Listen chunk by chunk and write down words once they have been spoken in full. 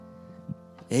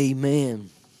Amen.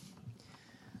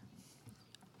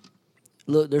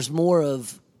 Look, there's more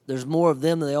of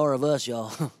them than there are of us,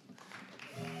 y'all.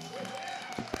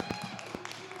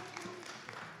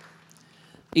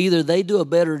 Either they do a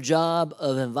better job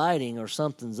of inviting or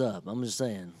something's up. I'm just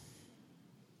saying.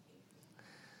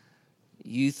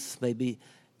 Youth maybe.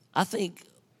 I think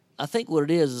what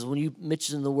it is when you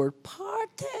mention the word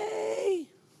party,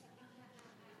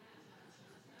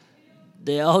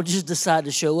 they all just decide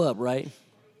to show up, right?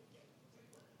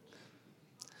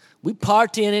 We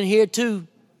partying in here too.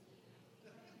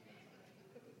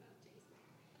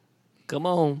 Come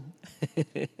on.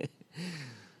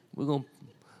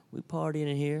 We partying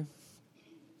in here.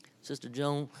 Sister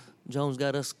Jones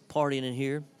got us partying in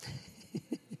here.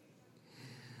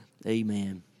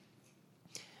 Amen.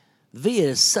 V, it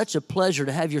is such a pleasure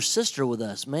to have your sister with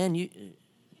us, man.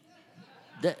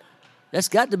 That's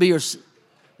got to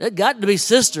be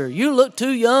sister. You look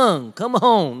too young. Come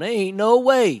on, there ain't no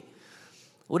way.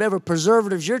 Whatever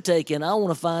preservatives you're taking, I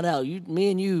want to find out.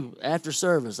 Me and you after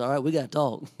service. All right, we got to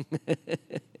talk.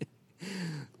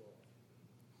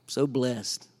 So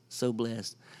blessed, so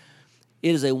blessed.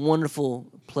 It is a wonderful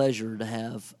pleasure to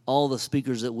have all the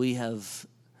speakers that we have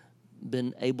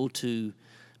been able to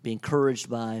be encouraged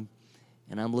by,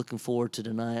 and I'm looking forward to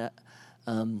tonight.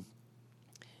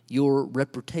 Your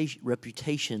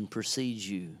reputation precedes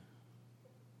you.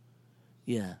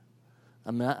 Yeah,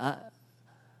 I mean,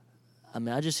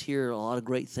 I just hear a lot of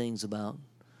great things about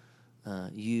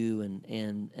you,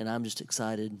 and I'm just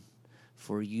excited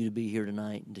for you to be here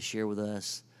tonight and to share with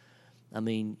us. I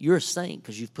mean, you're a saint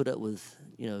because you've put up with,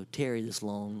 Terry this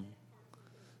long.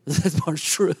 That part's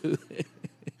true.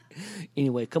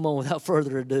 Anyway, come on, without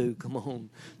further ado, come on.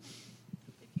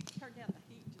 If you turn down the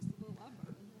heat just a little, I'm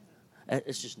burning.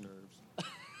 It's just nerves.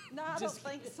 No, I don't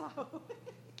think so.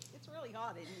 It's really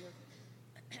hot in here.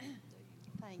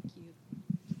 Thank you.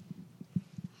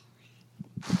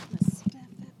 All right. Let's step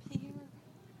up here.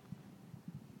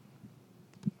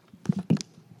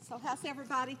 So how's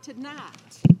everybody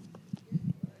tonight?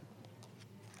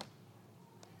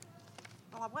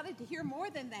 Well, I wanted to hear more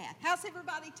than that. How's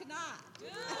everybody tonight? Good.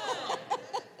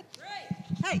 Great.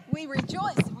 Hey, we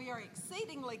rejoice and we are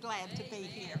exceedingly glad to be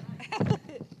here.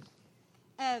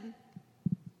 I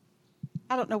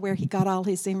don't know where he got all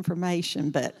his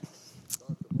information, but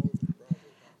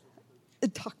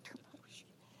Dr. Moshe.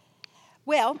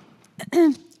 Well,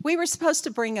 we were supposed to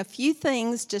bring a few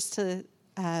things just to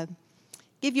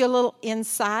give you a little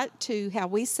insight to how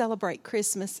we celebrate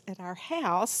Christmas at our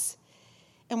house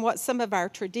and what some of our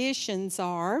traditions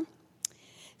are.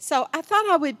 So I thought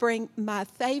I would bring my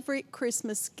favorite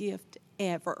Christmas gift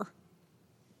ever.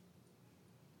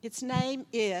 Its name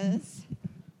is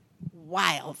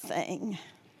Wild Thing.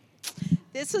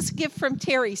 This was a gift from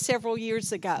Terry several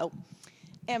years ago.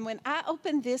 And when I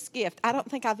opened this gift, I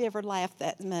don't think I've ever laughed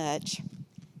that much.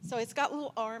 So it's got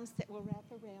little arms that will wrap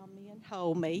around me and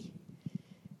hold me.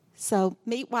 So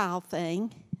meet Wild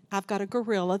Thing. I've got a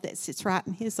gorilla that sits right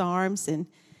in his arms, and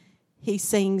he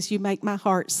sings, "You Make My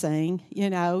Heart Sing,"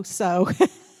 so.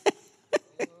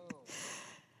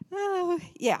 Oh,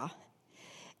 yeah.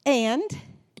 And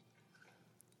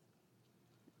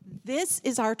this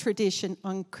is our tradition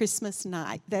on Christmas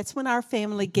night. That's when our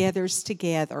family gathers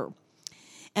together.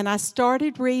 And I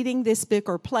started reading this book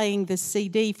or playing the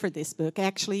CD for this book.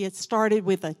 Actually, it started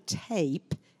with a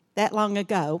tape that long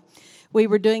ago. We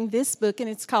were doing this book, and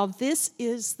it's called This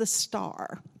Is the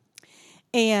Star.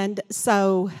 And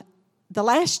so the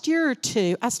last year or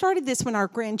two, I started this when our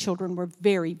grandchildren were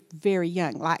very, very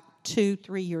young, like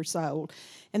 2-3 years old.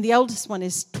 And the oldest one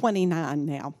is 29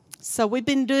 now. So we've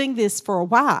been doing this for a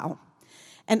while.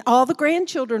 And all the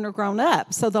grandchildren are grown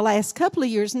up. So the last couple of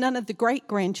years, none of the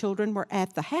great-grandchildren were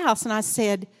at the house. And I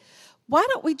said, why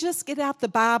don't we just get out the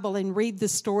Bible and read the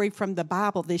story from the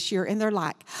Bible this year? And they're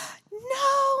like,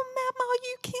 no, Mama,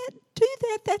 you can't do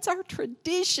that. That's our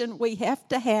tradition. We have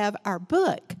to have our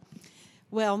book.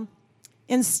 Well,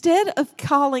 instead of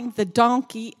calling the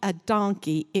donkey a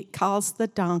donkey, it calls the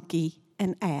donkey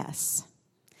an ass.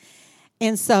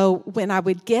 And so when I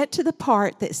would get to the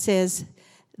part that says,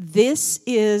 "This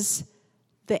is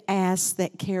the ass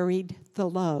that carried the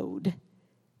load,"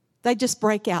 they just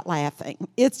break out laughing.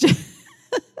 It's just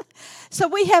so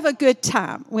we have a good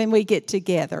time when we get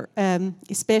together,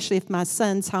 especially if my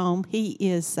son's home. He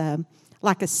is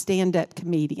like a stand-up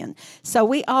comedian. So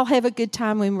we all have a good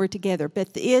time when we're together.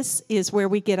 But this is where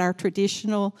we get our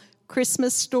traditional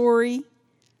Christmas story,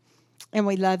 and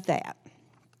we love that.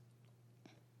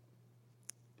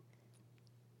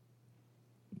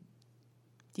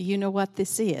 Do you know what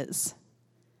this is?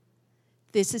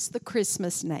 This is the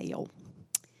Christmas nail.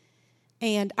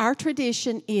 And our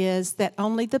tradition is that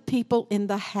only the people in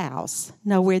the house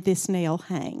know where this nail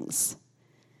hangs.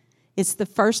 It's the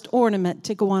first ornament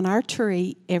to go on our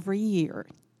tree every year.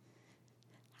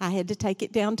 I had to take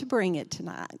it down to bring it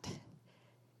tonight.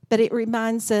 But it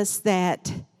reminds us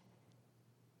that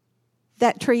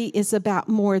that tree is about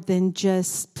more than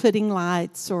just putting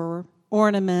lights or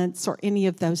ornaments or any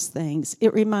of those things.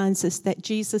 It reminds us that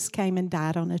Jesus came and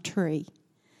died on a tree,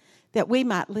 that we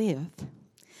might live.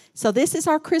 So this is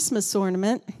our Christmas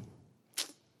ornament.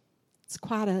 It's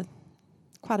quite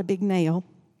a big nail.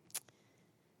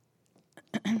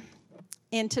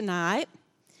 And tonight,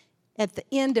 at the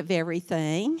end of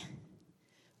everything,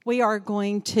 we are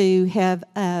going to have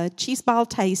a cheese ball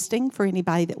tasting for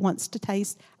anybody that wants to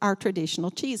taste our traditional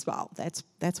cheese ball.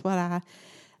 That's what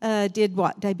I did,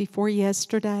 day before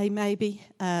yesterday, maybe,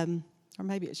 or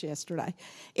maybe it's yesterday.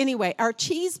 Anyway, our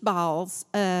cheese balls,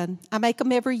 I make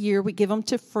them every year. We give them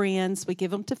to friends. We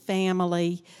give them to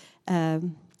family.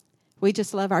 We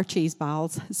just love our cheese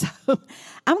balls. So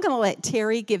I'm going to let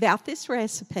Terry give out this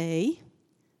recipe.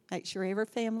 Make sure every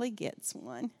family gets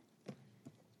one.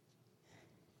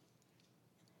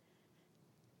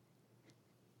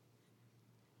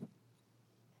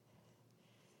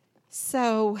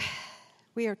 So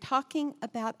we are talking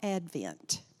about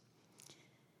Advent.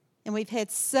 And we've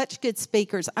had such good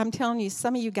speakers. I'm telling you,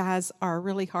 some of you guys are a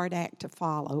really hard act to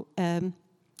follow. I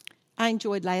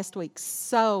enjoyed last week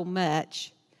so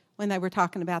much when they were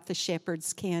talking about the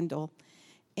shepherd's candle.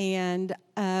 And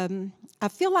I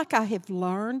feel like I have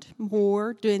learned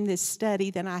more doing this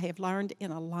study than I have learned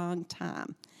in a long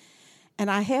time. And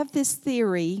I have this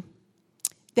theory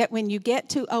that when you get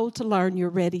too old to learn, you're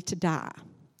ready to die.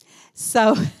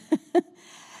 So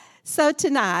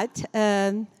tonight,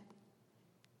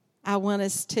 I want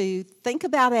us to think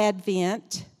about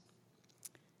Advent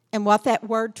and what that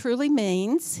word truly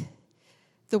means.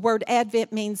 The word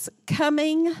Advent means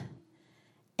coming,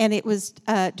 and it was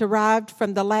derived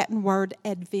from the Latin word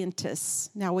adventus.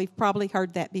 Now, we've probably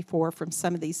heard that before from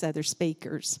some of these other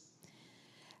speakers.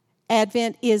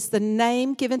 Advent is the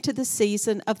name given to the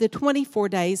season of the 24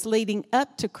 days leading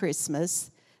up to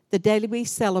Christmas, the day we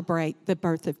celebrate the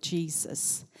birth of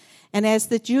Jesus. And as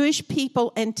the Jewish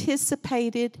people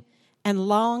anticipated and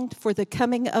longed for the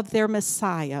coming of their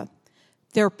Messiah,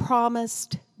 their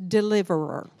promised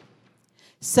deliverer,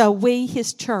 so we,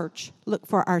 his church, look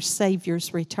for our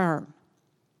Savior's return.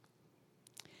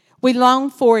 We long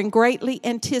for and greatly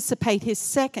anticipate his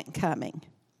second coming,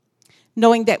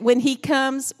 knowing that when he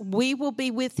comes, we will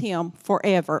be with him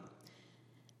forever.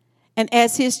 And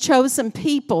as his chosen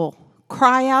people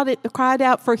cried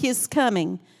out for his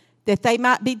coming, that they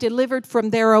might be delivered from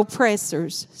their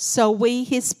oppressors, so we,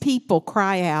 his people,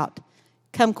 cry out,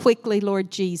 "Come quickly,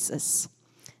 Lord Jesus."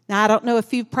 Now, I don't know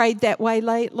if you've prayed that way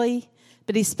lately,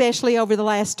 but especially over the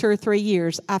last 2 or 3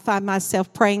 years, I find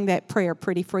myself praying that prayer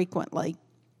pretty frequently.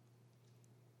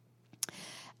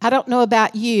 I don't know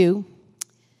about you,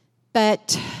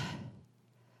 but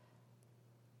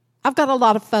I've got a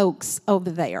lot of folks over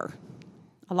there.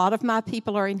 A lot of my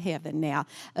people are in heaven now.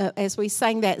 As we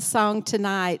sang that song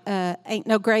tonight, "Ain't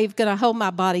No Grave Gonna Hold My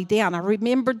Body Down," I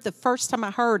remembered the first time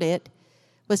I heard it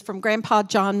was from Grandpa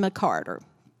John McCarter.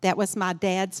 That was my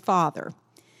dad's father.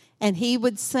 And he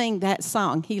would sing that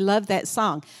song. He loved that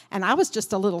song. And I was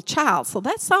just a little child, so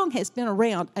that song has been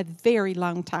around a very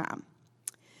long time.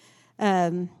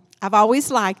 I've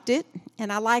always liked it,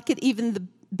 and I like it even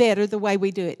better the way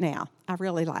we do it now. I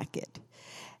really like it.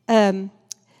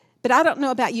 But I don't know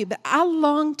about you, but I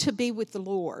long to be with the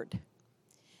Lord.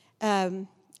 And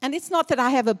it's not that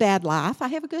I have a bad life. I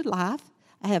have a good life.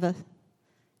 I have a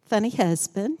funny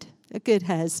husband, a good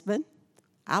husband.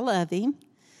 I love him.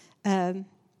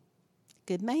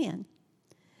 Good man.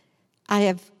 I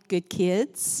have good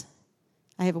kids.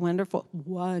 I have wonderful,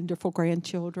 wonderful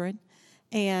grandchildren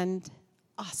and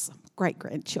awesome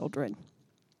great-grandchildren.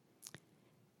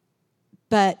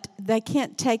 But they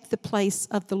can't take the place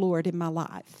of the Lord in my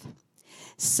life.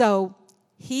 So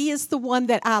he is the one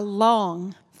that I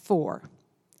long for.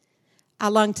 I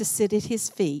long to sit at his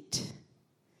feet.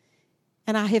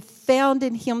 And I have found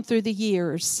in him through the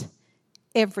years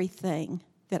everything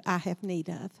that I have need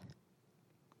of.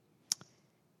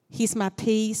 He's my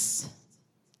peace.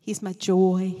 He's my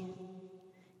joy.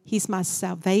 He's my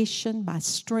salvation, my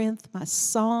strength, my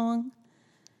song.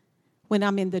 When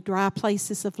I'm in the dry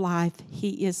places of life,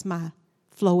 he is my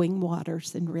flowing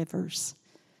waters and rivers.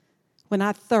 When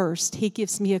I thirst, he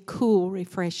gives me a cool,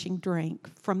 refreshing drink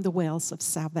from the wells of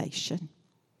salvation.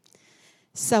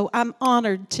 So I'm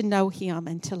honored to know him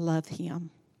and to love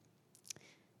him.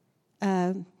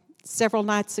 Several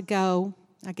nights ago,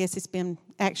 I guess it's been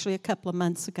actually a couple of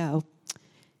months ago.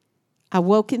 I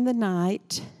woke in the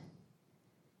night,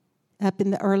 up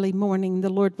in the early morning. The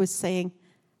Lord was saying,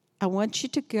 I want you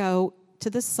to go to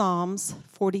the Psalms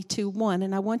 42:1,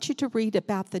 and I want you to read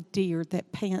about the deer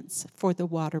that pants for the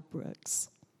water brooks.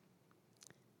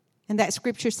 And that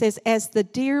scripture says, as the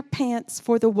deer pants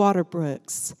for the water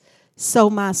brooks, so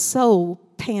my soul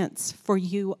pants for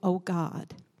you, O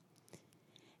God.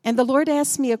 And the Lord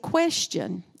asked me a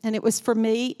question, and it was for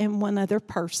me and one other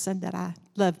person that I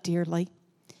love dearly.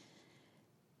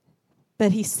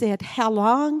 But he said, how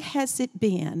long has it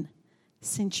been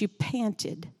since you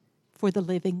panted for the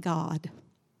living God?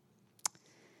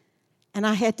 And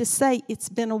I had to say, it's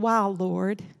been a while,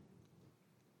 Lord.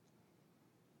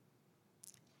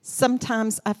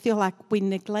 Sometimes I feel like we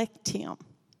neglect him.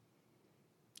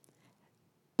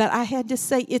 But I had to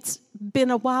say, it's been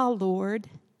a while, Lord.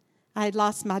 I had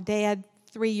lost my dad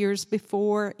 3 years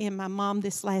before and my mom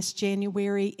this last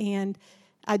January, and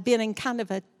I'd been in kind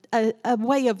of a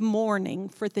way of mourning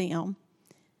for them.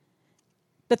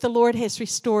 But the Lord has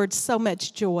restored so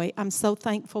much joy. I'm so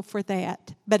thankful for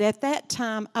that. But at that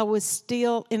time, I was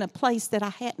still in a place that I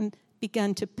hadn't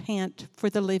begun to pant for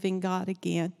the living God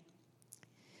again.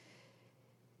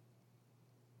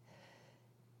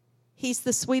 He's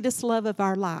the sweetest love of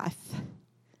our life,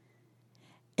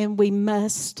 and we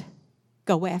must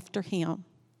go after him.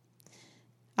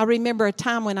 I remember a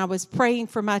time when I was praying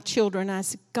for my children. I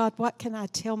said, God, what can I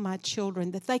tell my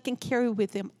children that they can carry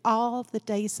with them all the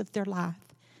days of their life?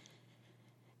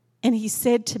 And he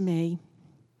said to me,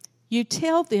 you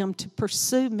tell them to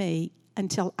pursue me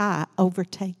until I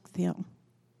overtake them.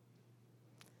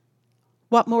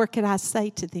 What more could I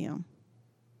say to them?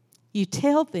 You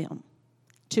tell them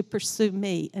to pursue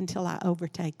me until I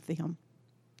overtake them.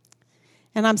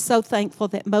 And I'm so thankful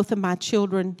that both of my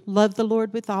children love the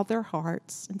Lord with all their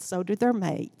hearts, and so do their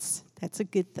mates. That's a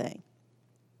good thing.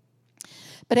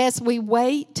 But as we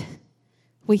wait,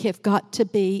 we have got to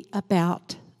be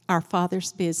about our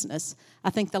Father's business. I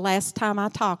think the last time I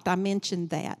talked, I mentioned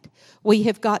that. We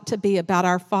have got to be about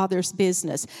our Father's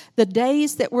business. The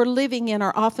days that we're living in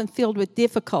are often filled with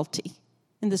difficulty.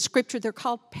 In the scripture, they're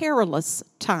called perilous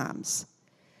times.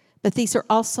 But these are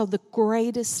also the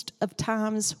greatest of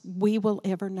times we will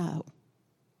ever know.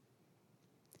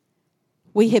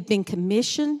 We have been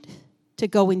commissioned to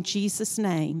go in Jesus'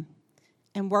 name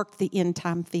and work the end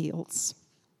time fields.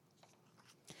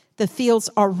 The fields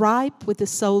are ripe with the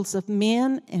souls of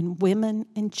men and women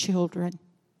and children.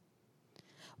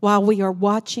 While we are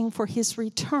watching for his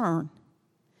return,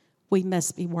 we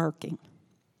must be working.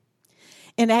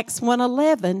 In Acts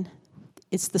 1:11,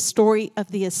 it's the story of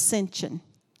the ascension.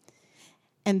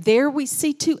 And there we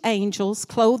see two angels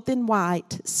clothed in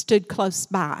white stood close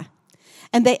by.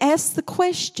 And they asked the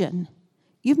question,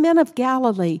 you men of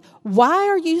Galilee, why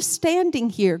are you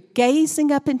standing here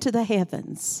gazing up into the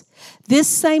heavens? This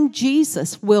same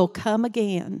Jesus will come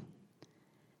again.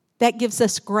 That gives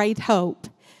us great hope.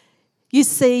 You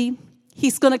see,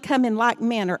 he's going to come in like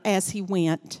manner as he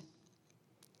went.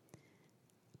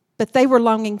 But they were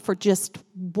longing for just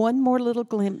one more little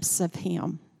glimpse of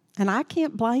him. And I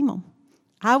can't blame them.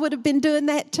 I would have been doing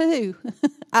that too.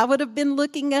 I would have been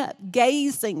looking up,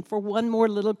 gazing for one more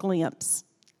little glimpse.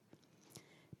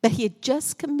 But he had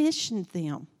just commissioned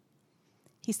them.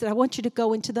 He said, I want you to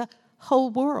go into the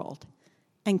whole world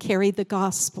and carry the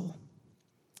gospel.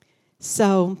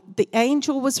 So the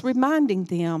angel was reminding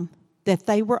them that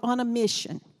they were on a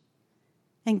mission.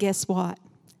 And guess what?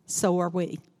 So are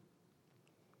we.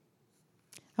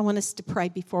 I want us to pray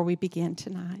before we begin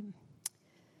tonight.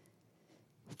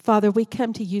 Father, we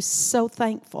come to you so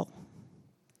thankful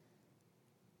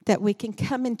that we can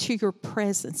come into your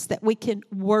presence, that we can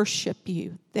worship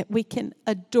you, that we can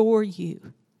adore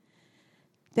you,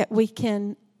 that we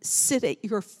can sit at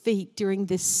your feet during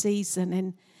this season,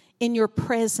 and in your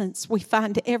presence we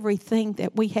find everything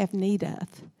that we have need of.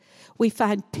 We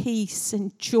find peace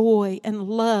and joy and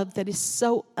love that is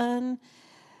so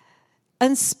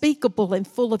unspeakable and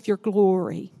full of your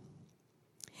glory.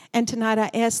 And tonight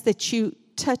I ask that you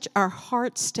touch our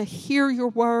hearts to hear your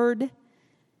word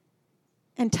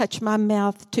and touch my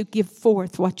mouth to give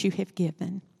forth what you have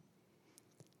given.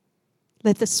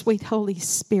 Let the sweet Holy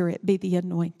Spirit be the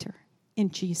anointer.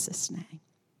 In Jesus' name,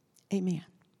 amen.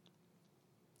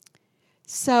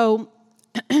 So,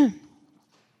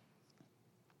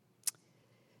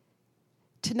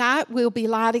 tonight we'll be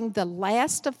lighting the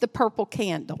last of the purple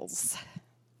candles.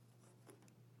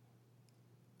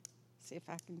 See if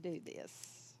I can do this.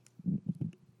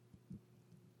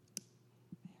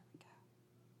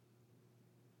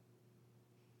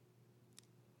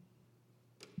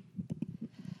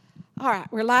 All right,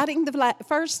 we're lighting the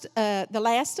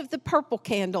last of the purple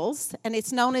candles, and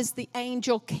it's known as the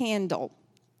angel candle.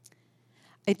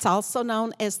 It's also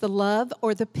known as the love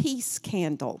or the peace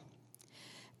candle.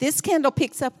 This candle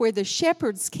picks up where the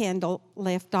shepherd's candle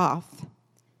left off,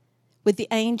 with the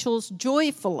angels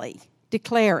joyfully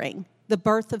declaring the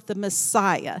birth of the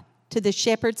Messiah to the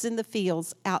shepherds in the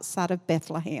fields outside of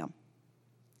Bethlehem.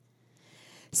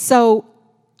 So,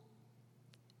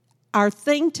 our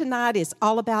thing tonight is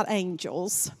all about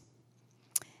angels.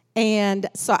 And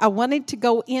so I wanted to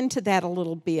go into that a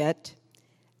little bit.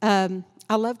 I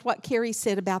loved what Carrie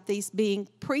said about these being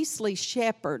priestly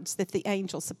shepherds that the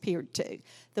angels appeared to.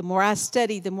 The more I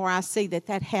study, the more I see that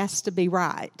has to be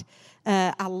right.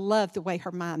 I love the way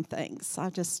her mind thinks. I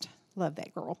just love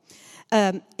that girl.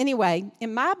 Anyway,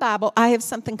 in my Bible, I have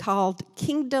something called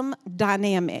Kingdom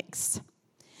Dynamics.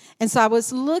 And so I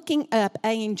was looking up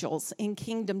angels in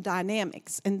Kingdom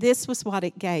Dynamics, and this was what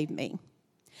it gave me.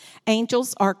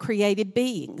 Angels are created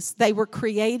beings. They were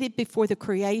created before the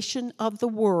creation of the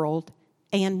world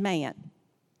and man.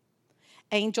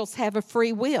 Angels have a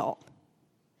free will.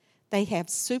 They have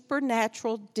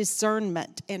supernatural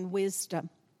discernment and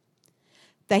wisdom.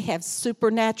 They have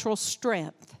supernatural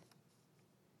strength.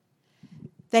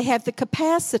 They have the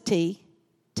capacity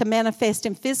to manifest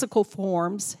in physical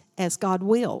forms as God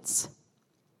wills.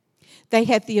 They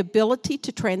have the ability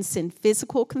to transcend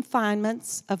physical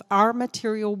confinements of our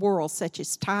material world, such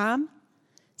as time,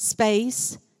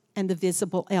 space, and the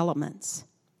visible elements.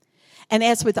 And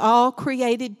as with all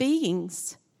created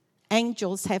beings,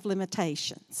 angels have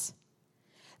limitations.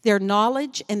 Their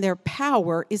knowledge and their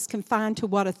power is confined to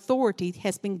what authority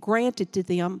has been granted to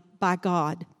them by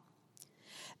God.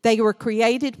 They were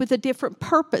created with a different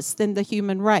purpose than the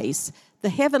human race. The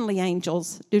heavenly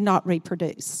angels do not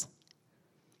reproduce.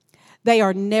 They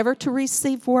are never to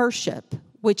receive worship,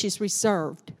 which is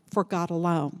reserved for God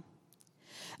alone.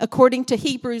 According to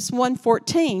Hebrews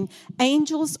 1:14,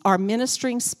 angels are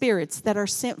ministering spirits that are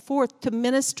sent forth to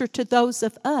minister to those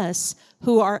of us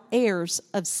who are heirs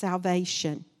of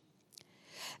salvation.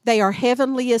 They are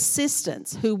heavenly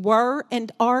assistants who were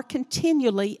and are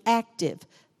continually active,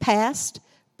 past,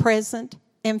 present,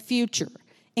 and future,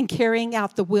 in carrying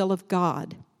out the will of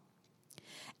God.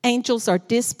 Angels are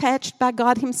dispatched by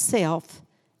God Himself,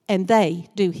 and they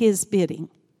do His bidding.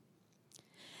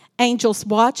 Angels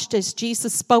watched as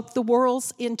Jesus spoke the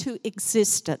worlds into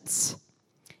existence,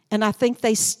 and I think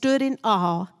they stood in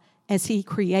awe as He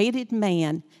created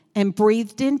man and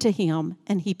breathed into him,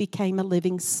 and he became a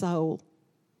living soul.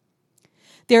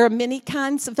 There are many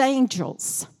kinds of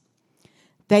angels.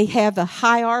 They have a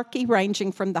hierarchy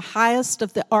ranging from the highest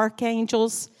of the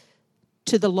archangels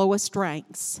to the lowest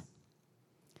ranks.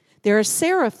 There are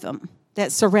seraphim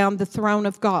that surround the throne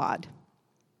of God.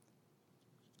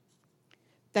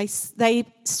 They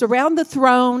surround the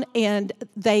throne and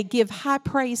they give high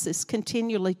praises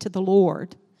continually to the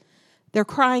Lord. They're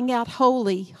crying out,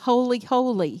 "Holy, holy,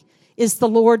 holy is the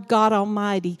Lord God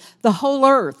Almighty. The whole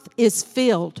earth is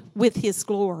filled with His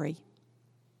glory."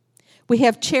 We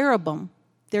have cherubim.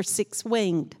 They're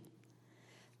six-winged.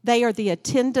 They are the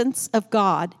attendants of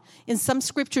God. In some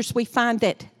scriptures, we find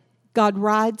that God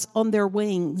rides on their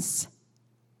wings.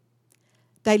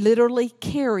 They literally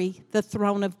carry the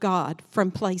throne of God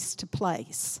from place to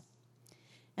place.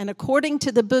 And according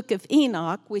to the book of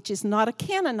Enoch, which is not a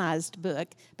canonized book,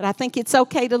 but I think it's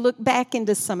okay to look back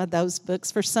into some of those books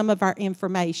for some of our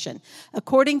information.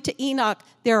 According to Enoch,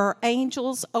 there are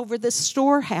angels over the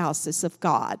storehouses of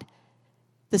God.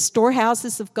 The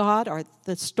storehouses of God are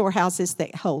the storehouses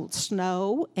that hold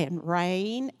snow and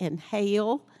rain and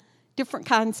hail, different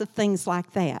kinds of things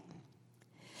like that.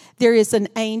 There is an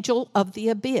angel of the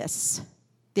abyss.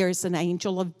 There is an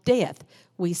angel of death.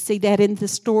 We see that in the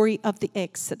story of the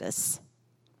Exodus.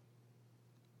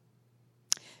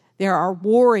 There are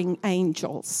warring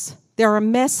angels. There are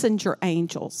messenger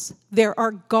angels. There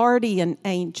are guardian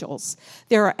angels.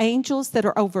 There are angels that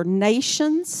are over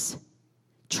nations,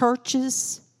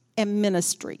 churches, and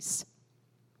ministries.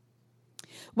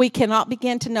 We cannot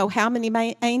begin to know how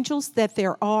many angels that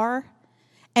there are,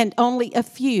 and only a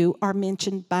few are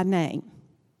mentioned by name.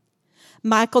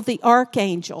 Michael the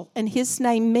archangel, and his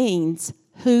name means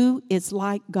 "who is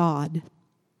like God."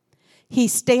 He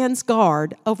stands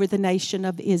guard over the nation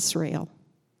of Israel.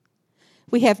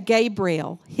 We have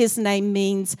Gabriel. His name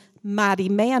means mighty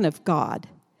man of God.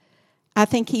 I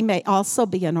think he may also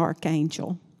be an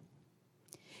archangel.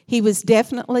 He was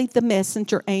definitely the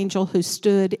messenger angel who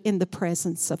stood in the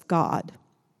presence of God.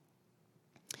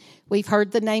 We've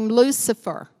heard the name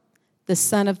Lucifer, the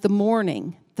son of the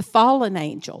morning, the fallen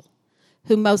angel,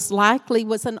 who most likely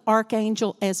was an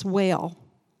archangel as well.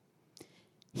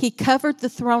 He covered the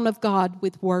throne of God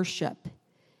with worship.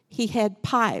 He had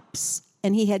pipes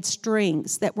and he had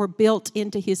strings that were built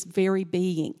into his very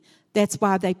being. That's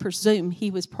why they presume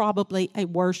he was probably a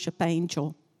worship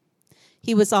angel.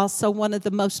 He was also one of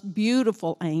the most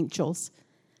beautiful angels.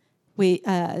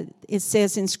 It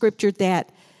says in Scripture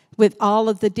that with all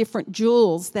of the different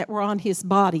jewels that were on his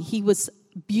body, he was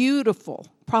beautiful,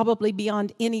 probably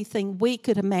beyond anything we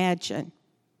could imagine.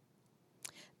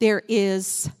 There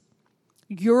is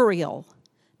Uriel,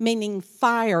 meaning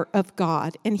fire of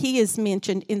God, and he is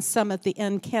mentioned in some of the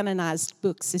uncanonized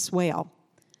books as well.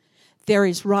 There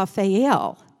is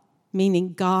Raphael,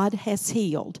 meaning God has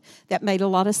healed. That made a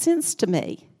lot of sense to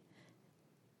me.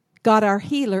 God, our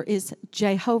healer, is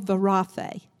Jehovah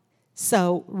Rapha.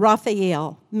 So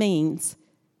Raphael means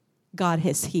God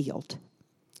has healed.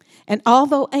 And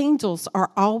although angels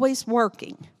are always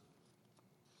working,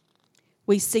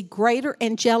 we see greater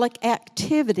angelic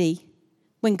activity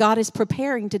when God is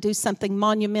preparing to do something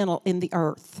monumental in the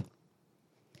earth.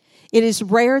 It is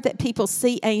rare that people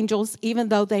see angels even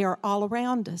though they are all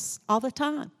around us all the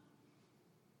time.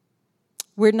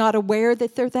 We're not aware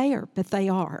that they're there, but they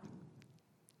are.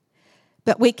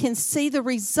 But we can see the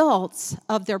results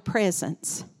of their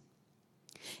presence.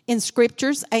 In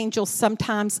Scriptures, angels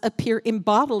sometimes appear in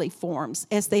bodily forms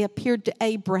as they appeared to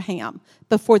Abraham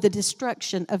before the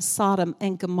destruction of Sodom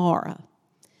and Gomorrah.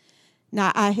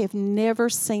 Now, I have never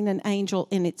seen an angel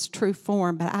in its true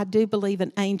form, but I do believe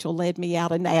an angel led me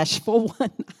out of Nashville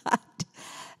one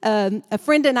night. A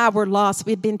friend and I were lost.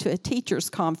 We had been to a teacher's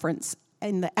conference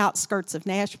in the outskirts of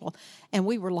Nashville, and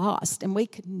we were lost, and we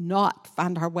could not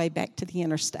find our way back to the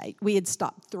interstate. We had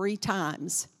stopped 3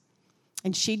 times,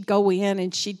 and she'd go in,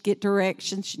 and she'd get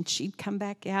directions, and she'd come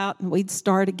back out, and we'd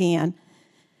start again.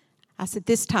 I said,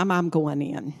 this time I'm going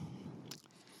in.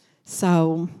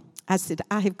 So I said,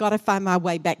 I have got to find my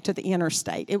way back to the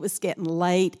interstate. It was getting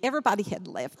late. Everybody had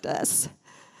left us.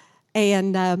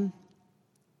 And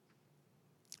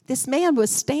this man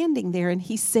was standing there, and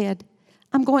he said,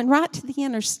 I'm going right to the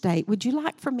interstate. Would you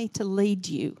like for me to lead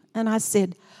you? And I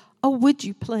said, oh, would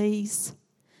you please?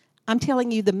 I'm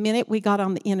telling you, the minute we got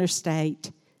on the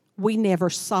interstate, we never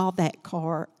saw that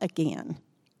car again.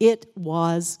 It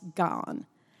was gone.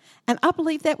 And I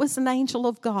believe that was an angel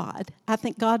of God. I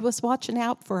think God was watching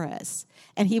out for us,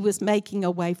 and he was making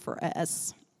a way for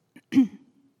us.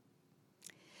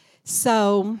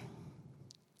 So,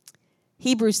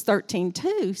 Hebrews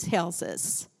 13:2 tells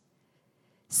us,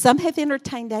 some have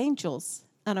entertained angels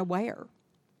unaware.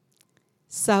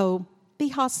 So, be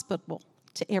hospitable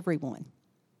to everyone.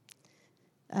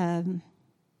 I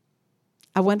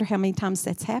wonder how many times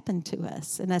that's happened to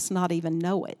us, and us not even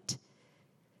know it.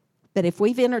 But if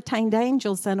we've entertained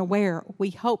angels unaware, we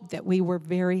hope that we were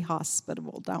very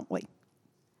hospitable, don't we?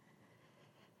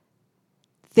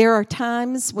 There are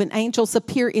times when angels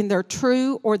appear in their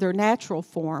true or their natural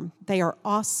form. They are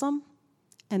awesome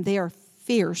and they are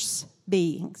fierce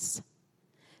beings.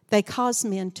 They cause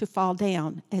men to fall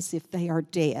down as if they are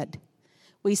dead.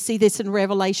 We see this in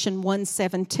Revelation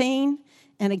 1:17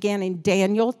 and again in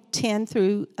Daniel 8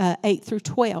 through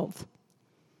 12.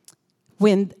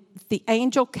 When the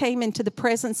angel came into the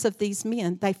presence of these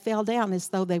men, they fell down as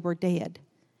though they were dead.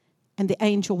 And the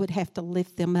angel would have to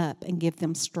lift them up and give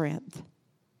them strength.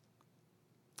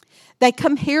 They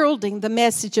come heralding the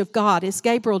message of God, as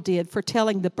Gabriel did,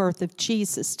 foretelling the birth of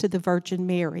Jesus to the Virgin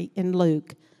Mary in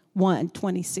Luke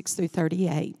 1:26 through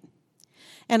 38.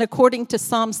 And according to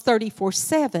Psalms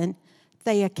 34:7,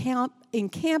 they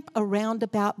encamp around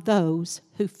about those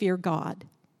who fear God.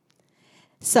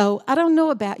 So I don't know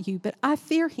about you, but I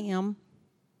fear him.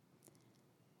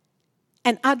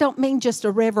 And I don't mean just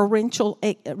a reverential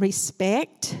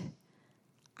respect.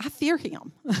 I fear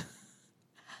him.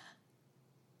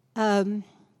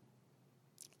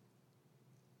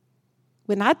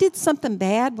 When I did something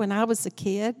bad when I was a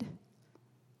kid,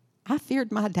 I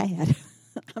feared my dad.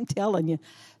 I'm telling you,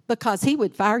 because he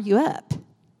would fire you up.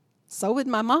 So would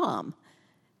my mom.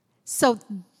 So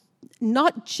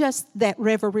not just that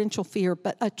reverential fear,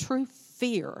 but a true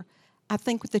fear. I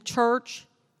think the church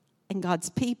and God's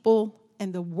people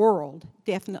and the world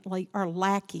definitely are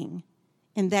lacking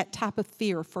in that type of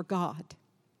fear for God.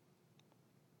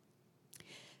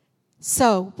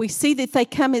 So we see that they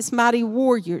come as mighty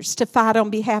warriors to fight on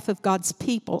behalf of God's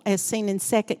people, as seen in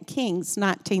 2 Kings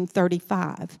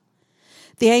 19:35.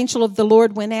 The angel of the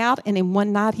Lord went out, and in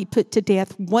one night he put to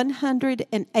death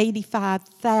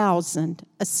 185,000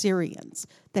 Assyrians.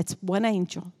 That's one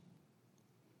angel.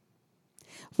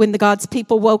 When the God's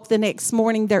people woke the next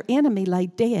morning, their enemy lay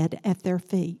dead at their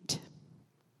feet.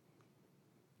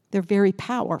 They're very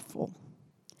powerful.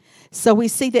 So we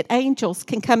see that angels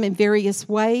can come in various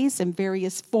ways and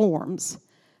various forms,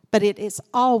 but it is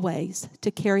always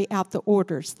to carry out the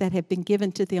orders that have been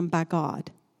given to them by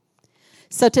God.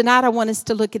 So tonight I want us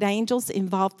to look at angels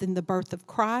involved in the birth of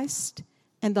Christ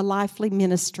and the lively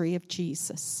ministry of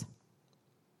Jesus.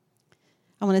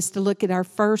 I want us to look at our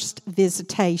first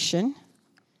visitation.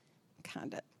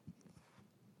 Kind of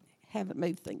haven't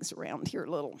moved things around here a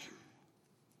little.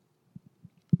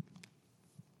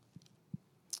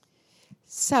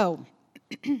 So,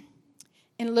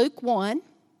 in Luke 1,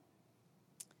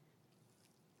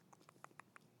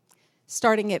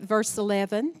 starting at verse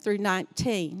 11 through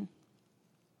 19,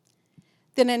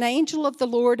 then an angel of the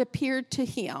Lord appeared to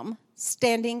him,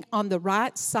 standing on the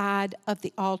right side of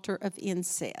the altar of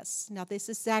incense. Now, this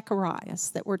is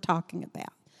Zacharias that we're talking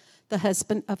about, the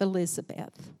husband of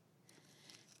Elizabeth.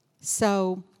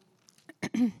 So,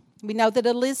 we know that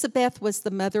Elizabeth was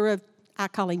the mother of, I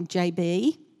call him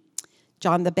JB,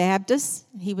 John the Baptist.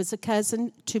 He was a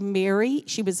cousin to Mary.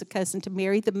 She was a cousin to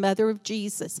Mary, the mother of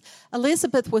Jesus.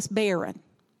 Elizabeth was barren.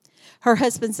 Her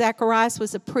husband Zacharias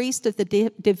was a priest of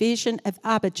the division of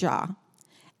Abijah,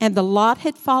 and the lot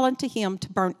had fallen to him to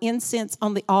burn incense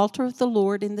on the altar of the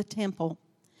Lord in the temple.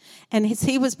 And as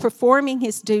he was performing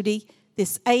his duty,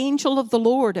 this angel of the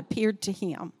Lord appeared to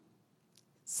him.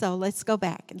 So let's go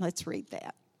back and let's read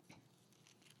that.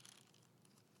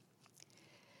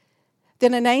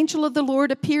 Then an angel of the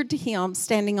Lord appeared to him,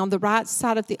 standing on the right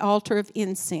side of the altar of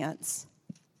incense.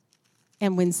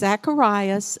 And when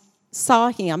Zacharias saw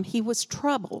him, he was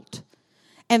troubled,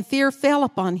 and fear fell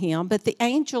upon him. But the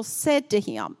angel said to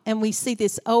him, and we see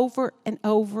this over and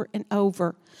over and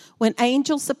over. When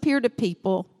angels appear to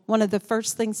people, one of the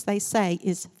first things they say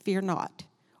is, "Fear not,"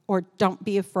 or "Don't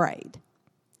be afraid."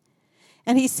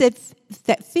 And he said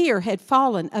that fear had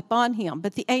fallen upon him.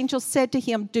 But the angel said to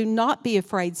him, "Do not be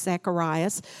afraid,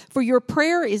 Zacharias, for your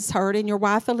prayer is heard, and your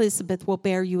wife Elizabeth will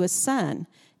bear you a son,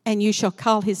 and you shall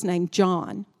call his name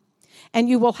John. And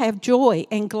you will have joy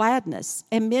and gladness,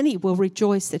 and many will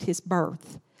rejoice at his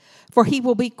birth. For he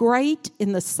will be great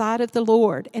in the sight of the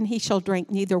Lord, and he shall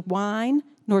drink neither wine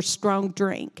nor strong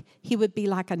drink. He would be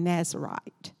like a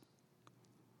Nazirite.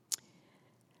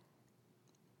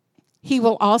 He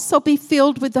will also be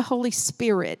filled with the Holy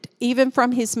Spirit, even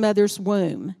from his mother's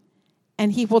womb.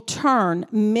 And he will turn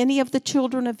many of the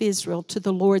children of Israel to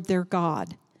the Lord their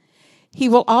God. He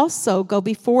will also go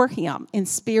before him in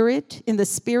the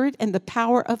spirit and the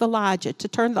power of Elijah, to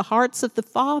turn the hearts of the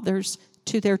fathers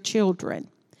to their children,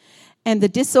 and the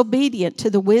disobedient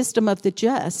to the wisdom of the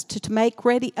just, to make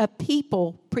ready a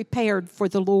people prepared for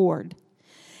the Lord."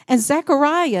 And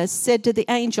Zacharias said to the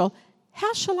angel,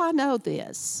 "How shall I know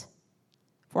this?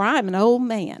 For I am an old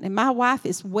man, and my wife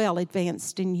is well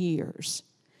advanced in years."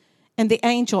 And the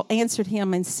angel answered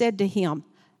him and said to him,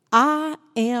 "I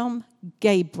am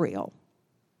Gabriel."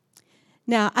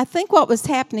 Now, I think what was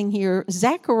happening here,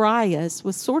 Zacharias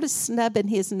was sort of snubbing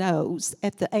his nose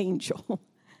at the angel.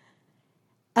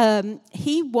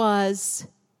 He was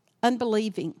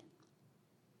unbelieving.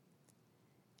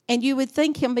 And you would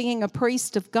think him being a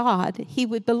priest of God, he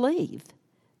would believe.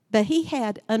 But he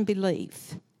had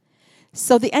unbelief.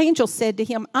 So the angel said to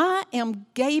him, "I am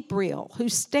Gabriel, who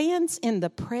stands in the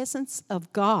presence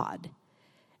of God,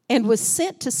 and was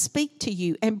sent to speak to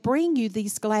you and bring you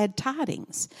these glad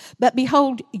tidings. But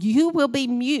behold, you will be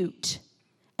mute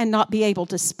and not be able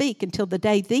to speak until the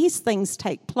day these things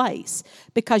take place,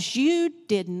 because you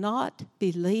did not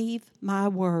believe my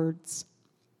words,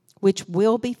 which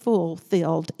will be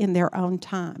fulfilled in their own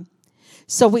time."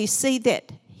 So we see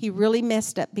that he really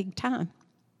messed up big time.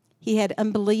 He had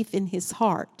unbelief in his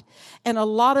heart. And a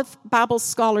lot of Bible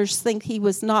scholars think he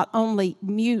was not only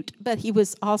mute, but he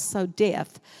was also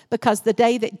deaf. Because the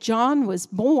day that John was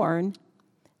born,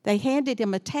 they handed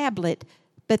him a tablet,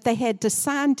 but they had to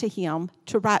sign to him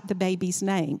to write the baby's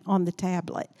name on the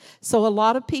tablet. So a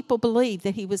lot of people believe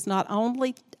that he was not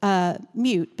only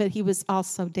mute, but he was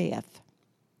also deaf.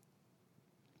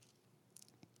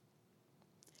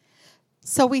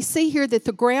 So we see here that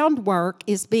the groundwork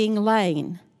is being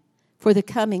laid for the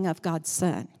coming of God's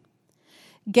Son.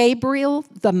 Gabriel,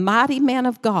 the mighty man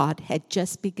of God, had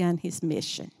just begun his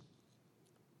mission.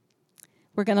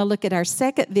 We're going to look at our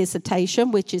second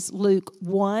visitation, which is Luke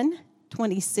 1,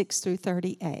 26 through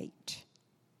 38.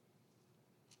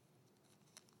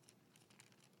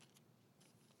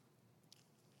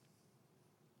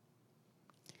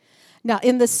 Now,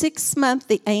 in the 6th month,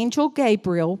 the angel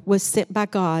Gabriel was sent by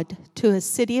God to a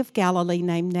city of Galilee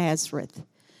named Nazareth,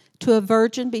 to a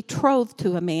virgin betrothed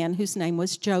to a man whose name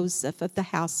was Joseph, of the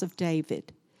house of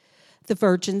David. The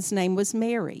virgin's name was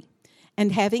Mary.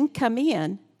 And having come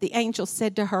in, the angel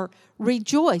said to her,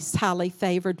 "Rejoice, highly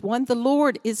favored one, the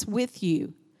Lord is with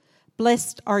you.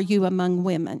 Blessed are you among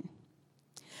women."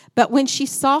 But when she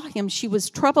saw him, she was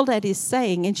troubled at his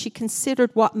saying, and she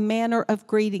considered what manner of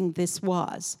greeting this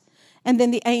was. And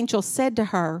then the angel said to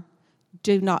her,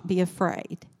 "Do not be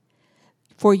afraid,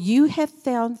 for you have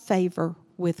found favor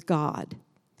with God.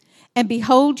 And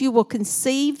behold, you will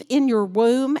conceive in your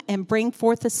womb and bring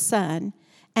forth a son,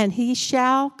 and you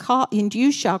shall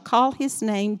call his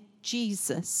name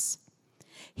Jesus.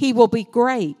 He will be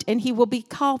great, and he will be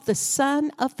called the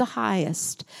Son of the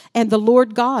Highest. And the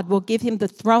Lord God will give him the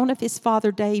throne of his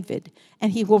father David,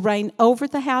 and he will reign over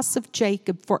the house of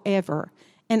Jacob forever,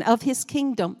 and of his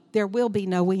kingdom there will be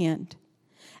no end."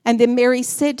 And then Mary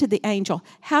said to the angel,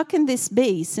 "How can this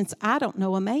be, since I don't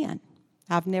know a man?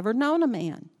 I've never known a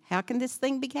man. How can this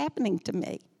thing be happening to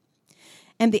me?"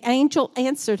 And the angel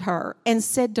answered her and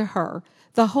said to her,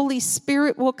 "The Holy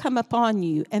Spirit will come upon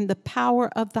you, and the power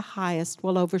of the Highest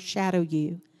will overshadow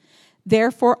you.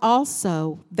 Therefore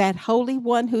also that Holy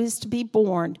One who is to be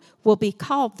born will be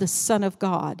called the Son of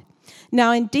God.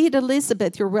 Now indeed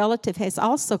Elizabeth, your relative, has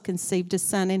also conceived a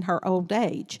son in her old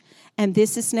age, and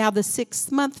this is now the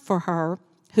 6th month for her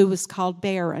who was called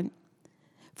barren.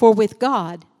 For with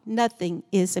God nothing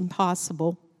is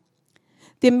impossible."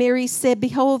 Then Mary said,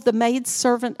 "Behold, the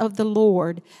maidservant of the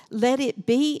Lord, let it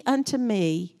be unto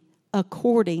me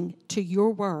according to your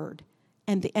word."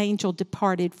 And the angel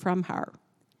departed from her.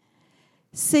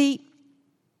 See,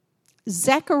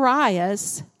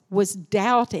 Zacharias was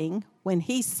doubting when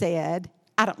he said,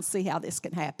 "I don't see how this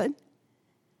can happen."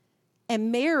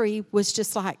 And Mary was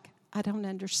just like, "I don't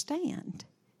understand.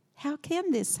 How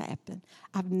can this happen?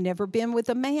 I've never been with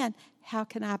a man. How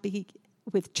can I be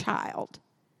with child?"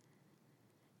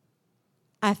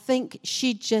 I think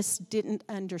she just didn't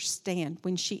understand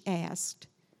when she asked,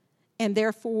 and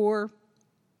therefore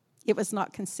it was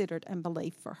not considered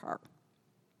unbelief for her.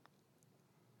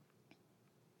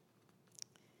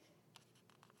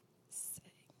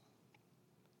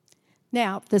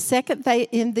 Now,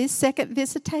 in this second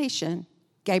visitation,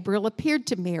 Gabriel appeared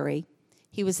to Mary.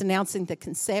 He was announcing the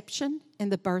conception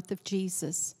and the birth of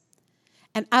Jesus.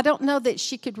 And I don't know that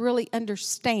she could really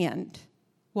understand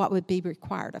what would be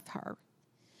required of her.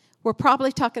 We're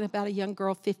probably talking about a young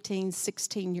girl, 15,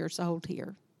 16 years old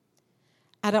here.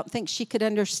 I don't think she could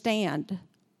understand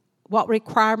what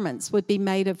requirements would be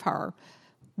made of her,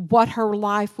 what her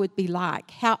life would be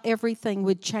like, how everything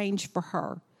would change for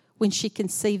her when she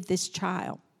conceived this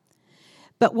child.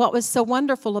 But what was so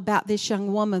wonderful about this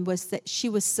young woman was that she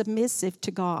was submissive to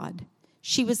God.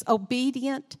 She was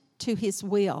obedient to his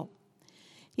will.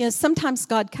 You know, sometimes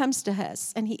God comes to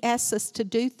us and he asks us to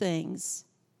do things.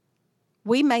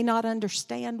 We may not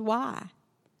understand why.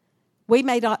 We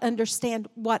may not understand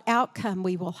what outcome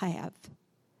we will have.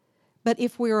 But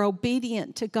if we're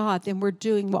obedient to God, then we're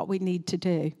doing what we need to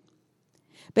do.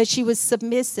 But she was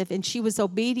submissive and she was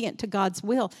obedient to God's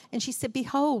will. And she said,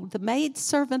 "Behold, the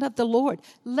maidservant of the Lord,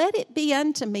 let it be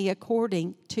unto me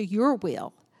according to your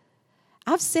will."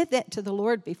 I've said that to the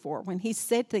Lord before when he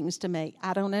said things to me.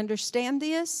 "I don't understand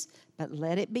this, but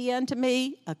let it be unto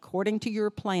me according to your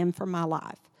plan for my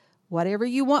life. Whatever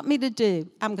you want me to do,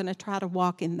 I'm going to try to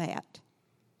walk in that."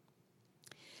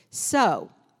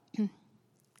 So,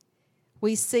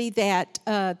 we see that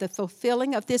the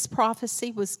fulfilling of this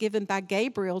prophecy was given by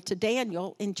Gabriel to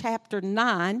Daniel in chapter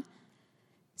 9,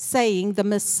 saying the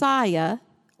Messiah,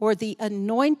 or the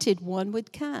anointed one,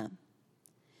 would come.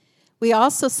 We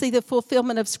also see the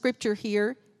fulfillment of Scripture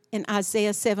here in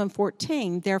Isaiah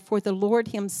 7:14. "Therefore the Lord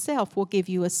himself will give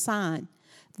you a sign.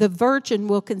 The virgin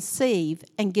will conceive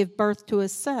and give birth to a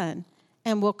son,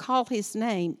 and will call his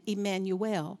name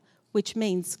Emmanuel," which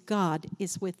means God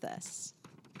is with us.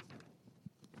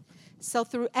 So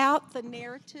throughout the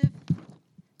narrative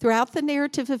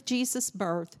of Jesus'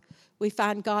 birth, we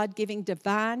find God giving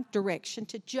divine direction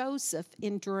to Joseph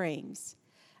in dreams.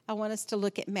 I want us to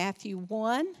look at Matthew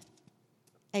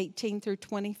 1:18 through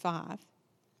 25.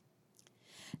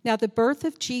 "Now the birth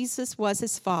of Jesus was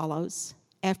as follows.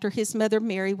 After his mother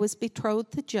Mary was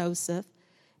betrothed to Joseph,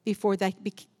 before they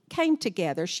came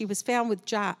together, she was found with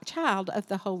child of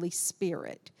the Holy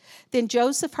Spirit. Then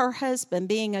Joseph, her husband,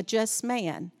 being a just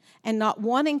man, and not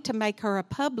wanting to make her a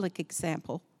public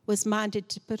example, was minded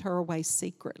to put her away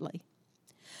secretly.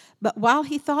 But while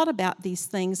he thought about these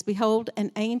things, behold,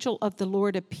 an angel of the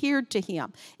Lord appeared to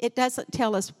him." It doesn't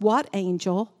tell us what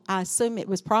angel. I assume it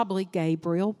was probably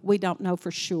Gabriel. We don't know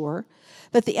for sure.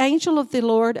 But the angel of the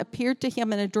Lord appeared to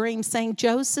him in a dream, saying,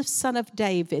 "Joseph, son of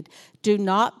David, do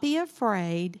not be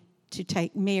afraid to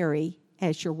take Mary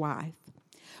as your wife.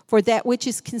 For that which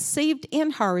is conceived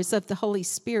in her is of the Holy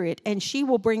Spirit, and she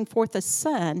will bring forth a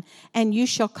son, and you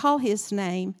shall call his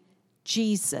name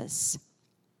Jesus.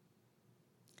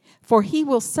 For he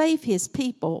will save his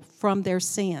people from their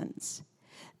sins.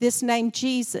 This name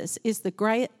Jesus is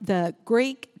the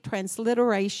Greek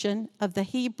transliteration of the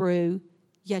Hebrew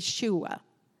Yeshua.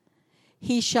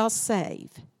 He shall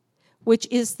save, which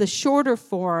is the shorter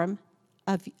form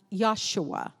of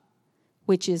Yahshua,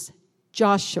 which is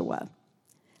Joshua.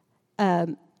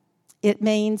 It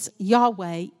means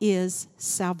Yahweh is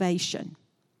salvation.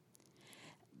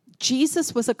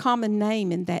 Jesus was a common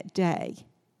name in that day,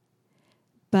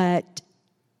 but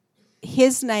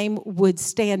his name would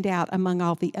stand out among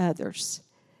all the others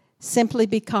simply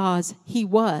because he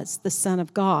was the Son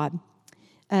of God.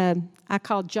 I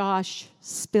call Josh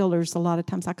Spillers a lot of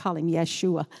times. I call him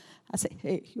Yeshua. I say,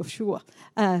 hey, Yeshua.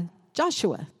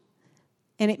 Joshua.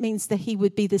 And it means that he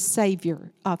would be the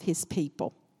Savior of his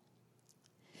people.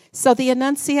 So the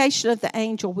annunciation of the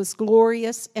angel was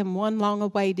glorious and one long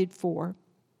awaited for.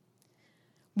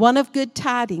 One of good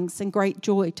tidings and great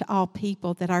joy to all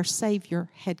people that our Savior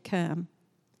had come.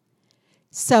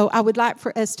 So I would like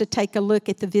for us to take a look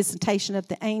at the visitation of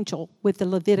the angel with the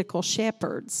Levitical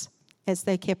shepherds as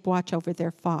they kept watch over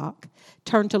their flock.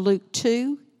 Turn to Luke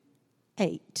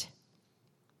 2:8.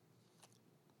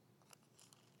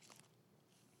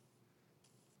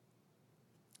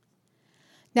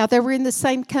 Now there were in the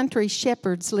same country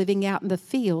shepherds living out in the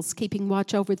fields, keeping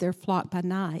watch over their flock by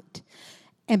night.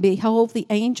 And behold, the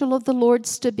angel of the Lord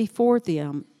stood before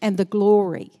them, and the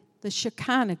glory, the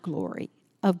Shekinah glory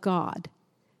of God,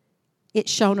 it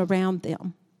shone around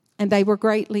them, and they were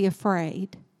greatly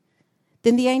afraid.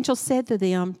 Then the angel said to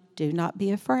them, do not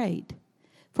be afraid.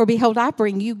 For behold, I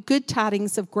bring you good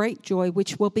tidings of great joy,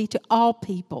 which will be to all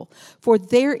people. For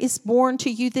there is born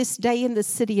to you this day in the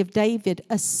city of David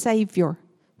a Savior,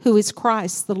 who is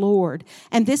Christ the Lord.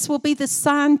 And this will be the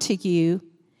sign to you.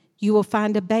 You will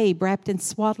find a babe wrapped in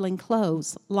swaddling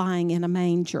clothes, lying in a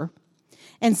manger.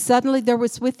 And suddenly there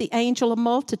was with the angel a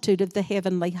multitude of the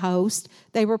heavenly host.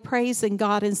 They were praising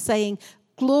God and saying,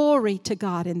 glory to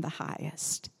God in the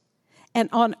highest. And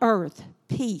on earth,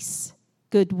 peace,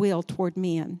 goodwill toward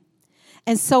men.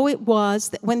 And so it was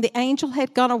that when the angel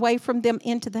had gone away from them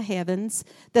into the heavens,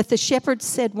 that the shepherds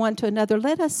said one to another,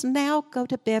 let us now go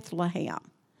to Bethlehem,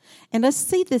 and let's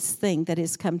see this thing that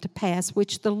has come to pass,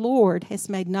 which the Lord has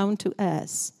made known to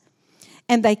us.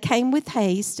 And they came with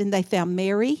haste, and they found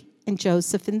Mary and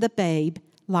Joseph and the babe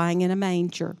lying in a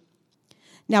manger.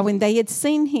 Now when they had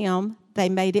seen him, they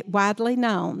made it widely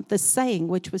known, the saying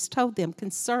which was told them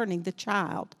concerning the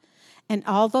child. And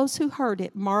all those who heard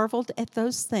it marveled at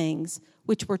those things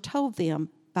which were told them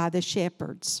by the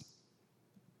shepherds.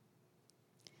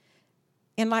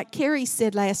 And like Carrie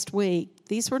said last week,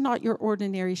 these were not your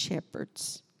ordinary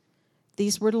shepherds.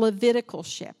 These were Levitical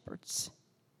shepherds.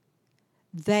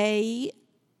 They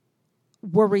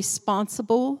were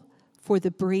responsible for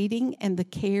the breeding and the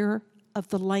care of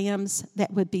the lambs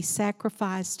that would be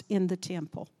sacrificed in the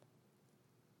temple.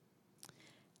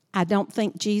 I don't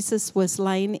think Jesus was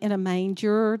laying in a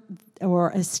manger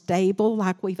or a stable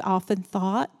like we've often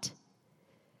thought.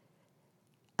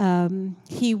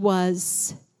 He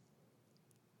was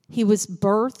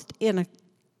birthed in a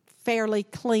fairly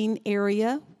clean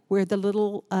area where the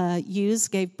little ewes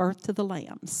gave birth to the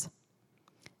lambs.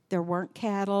 There weren't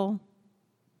cattle.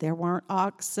 There weren't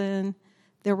oxen.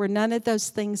 There were none of those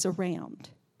things around.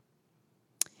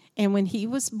 And when he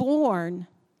was born,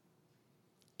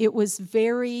 it was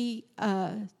very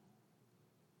much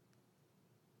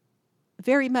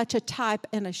a type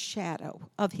and a shadow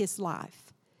of his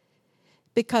life.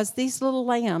 Because these little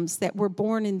lambs that were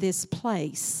born in this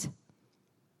place,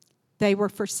 they were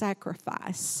for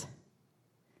sacrifice.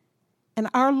 And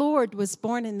our Lord was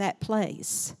born in that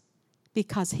place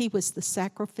because he was the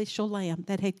sacrificial lamb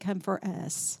that had come for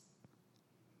us.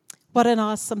 What an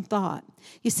awesome thought.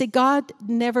 You see, God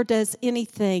never does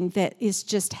anything that is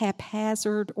just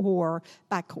haphazard or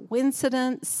by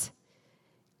coincidence.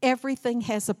 Everything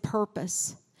has a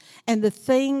purpose. And the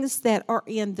things that are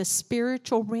in the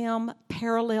spiritual realm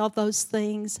parallel those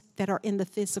things that are in the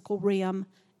physical realm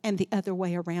and the other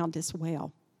way around as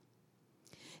well.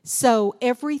 So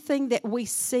everything that we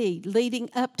see leading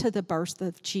up to the birth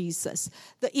of Jesus,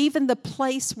 even the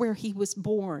place where he was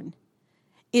born,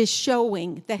 is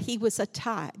showing that he was a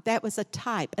type. That was a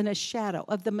type and a shadow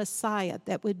of the Messiah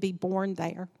that would be born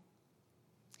there.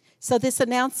 So this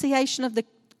annunciation of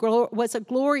was a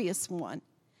glorious one.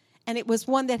 And it was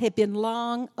one that had been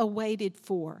long awaited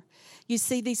for. You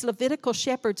see, these Levitical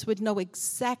shepherds would know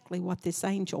exactly what this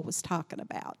angel was talking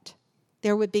about.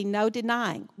 There would be no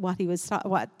denying what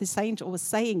this angel was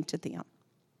saying to them.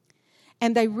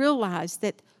 And they realized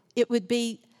that it would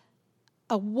be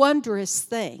a wondrous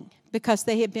thing because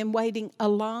they had been waiting a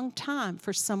long time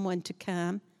for someone to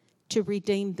come to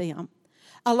redeem them,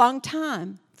 a long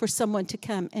time for someone to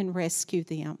come and rescue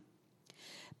them.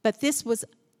 But this was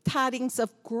tidings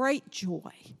of great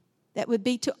joy that would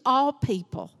be to all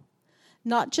people,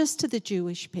 not just to the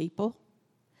Jewish people,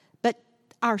 but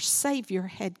our Savior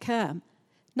had come.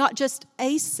 Not just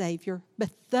a Savior, but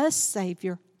the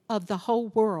Savior of the whole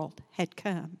world had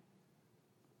come.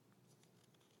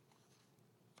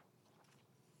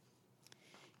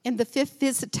 In the fifth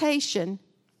visitation,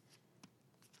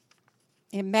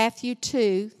 in Matthew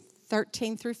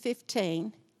 2:13 through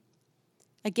 15,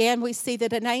 again we see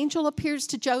that an angel appears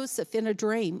to Joseph in a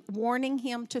dream, warning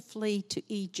him to flee to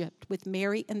Egypt with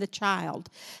Mary and the child,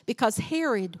 because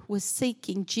Herod was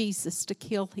seeking Jesus to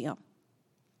kill him.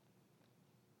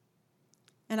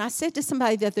 And I said to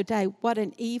somebody the other day, what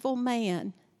an evil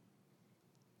man.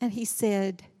 And he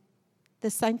said, the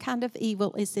same kind of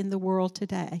evil is in the world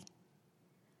today.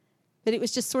 But it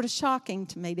was just sort of shocking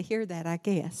to me to hear that, I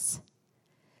guess.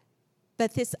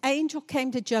 But this angel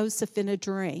came to Joseph in a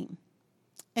dream.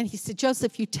 And he said,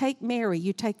 Joseph, you take Mary,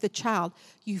 you take the child,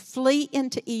 you flee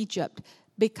into Egypt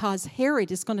because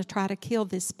Herod is going to try to kill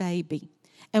this baby.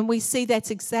 And we see that's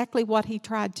exactly what he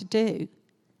tried to do.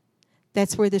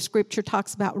 That's where the scripture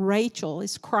talks about Rachel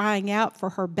is crying out for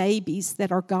her babies that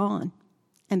are gone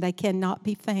and they cannot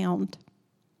be found.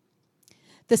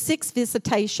 The sixth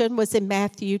visitation was in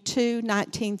Matthew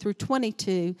 2:19 through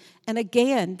 22. And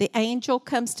again, the angel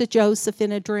comes to Joseph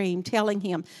in a dream, telling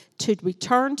him to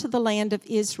return to the land of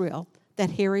Israel,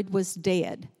 that Herod was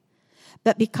dead.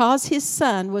 But because his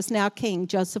son was now king,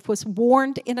 Joseph was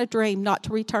warned in a dream not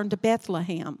to return to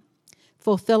Bethlehem,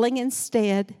 fulfilling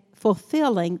the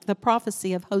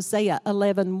prophecy of Hosea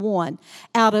 11:1.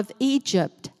 Out of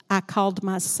Egypt I called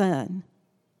my son.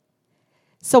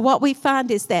 So what we find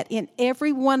is that in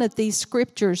every one of these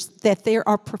scriptures that there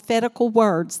are prophetical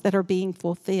words that are being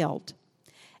fulfilled.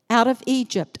 Out of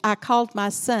Egypt I called my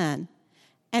son.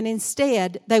 And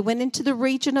instead they went into the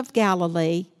region of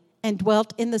Galilee and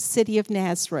dwelt in the city of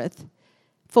Nazareth,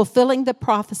 fulfilling the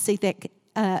prophecy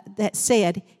that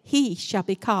said, he shall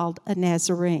be called a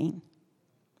Nazarene.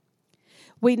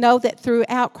 We know that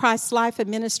throughout Christ's life and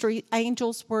ministry,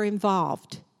 angels were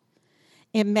involved.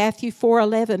 In Matthew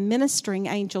 4:11, ministering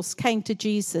angels came to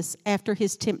Jesus after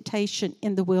his temptation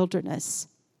in the wilderness.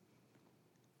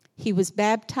 He was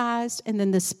baptized, and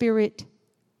then the Spirit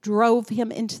drove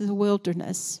him into the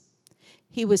wilderness.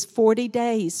 He was 40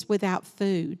 days without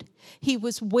food. He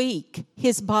was weak.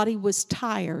 His body was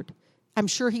tired. I'm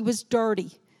sure he was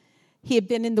dirty. He had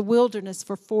been in the wilderness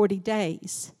for 40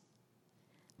 days.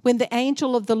 When the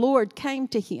angel of the Lord came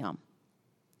to him,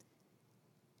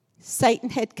 Satan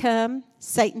had come,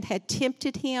 Satan had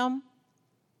tempted him,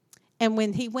 and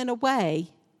when he went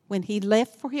away, when he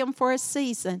left for him for a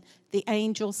season, the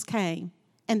angels came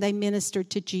and they ministered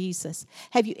to Jesus.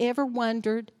 Have you ever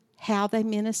wondered how they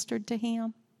ministered to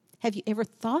him? Have you ever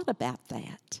thought about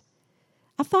that?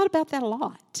 I've thought about that a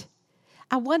lot.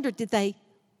 I wondered, did they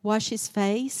wash his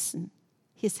face and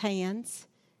his hands?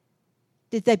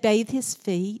 Did they bathe his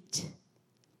feet?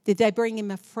 Did they bring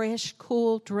him a fresh,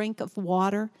 cool drink of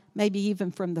water? Maybe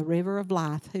even from the river of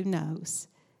life, who knows?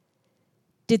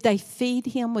 Did they feed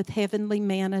him with heavenly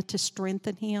manna to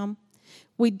strengthen him?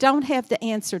 We don't have the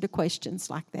answer to questions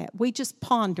like that. We just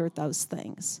ponder those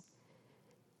things.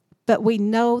 But we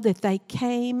know that they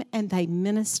came and they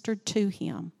ministered to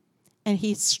him, and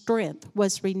his strength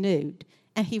was renewed,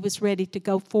 and he was ready to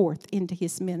go forth into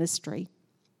his ministry.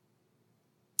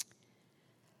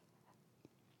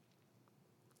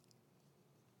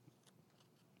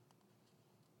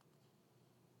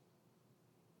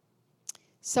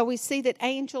 So we see that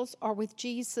angels are with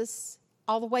Jesus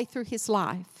all the way through his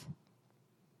life.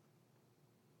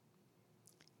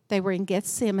 They were in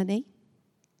Gethsemane.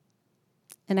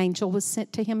 An angel was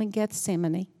sent to him in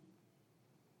Gethsemane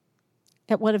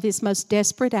at one of his most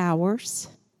desperate hours.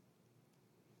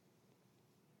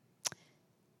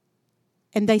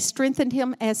 And they strengthened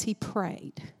him as he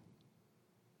prayed.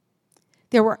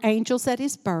 There were angels at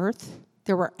his birth.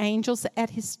 There were angels at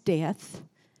his death.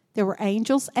 There were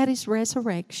angels at his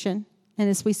resurrection, and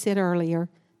as we said earlier,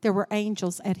 there were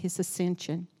angels at his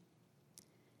ascension.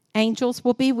 Angels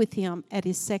will be with him at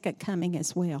his second coming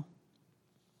as well.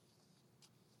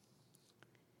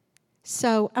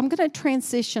 So I'm going to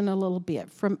transition a little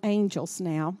bit from angels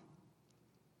now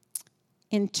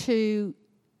into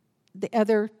the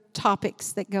other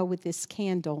topics that go with this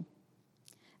candle.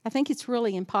 I think it's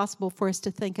really impossible for us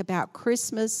to think about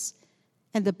Christmas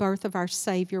and the birth of our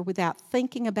Savior without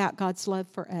thinking about God's love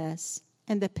for us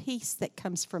and the peace that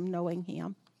comes from knowing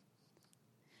Him.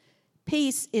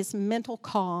 Peace is mental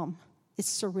calm. It's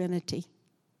serenity.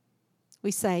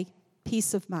 We say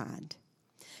peace of mind.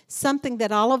 Something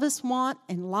that all of us want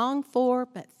and long for,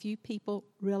 but few people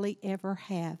really ever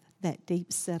have that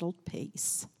deep settled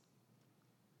peace.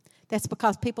 That's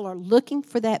because people are looking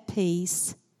for that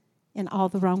peace in all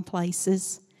the wrong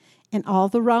places, in all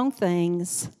the wrong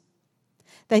things.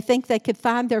 They think they could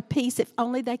find their peace if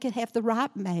only they could have the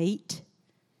right mate,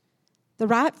 the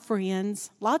right friends,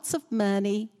 lots of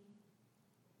money,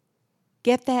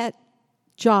 get that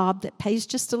job that pays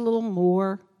just a little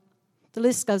more. The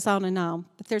list goes on and on.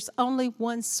 But there's only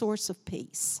one source of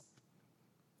peace.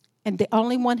 And the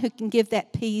only one who can give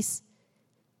that peace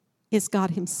is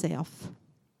God Himself.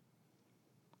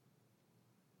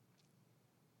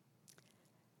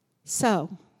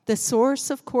 So, the source,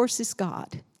 of course, is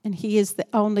God. And He is the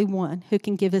only one who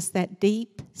can give us that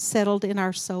deep, settled in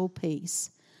our soul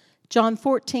peace. John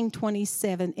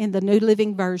 14:27 in the New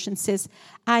Living Version says,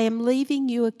 I am leaving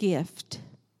you a gift,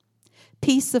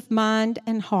 peace of mind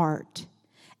and heart.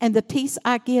 And the peace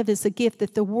I give is a gift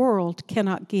that the world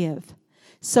cannot give.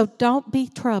 So don't be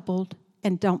troubled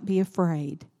and don't be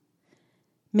afraid.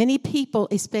 Many people,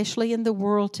 especially in the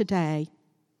world today,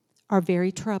 are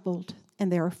very troubled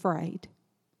and they're afraid.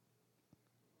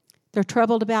 They're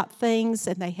troubled about things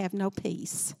and they have no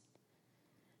peace.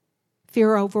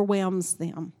 Fear overwhelms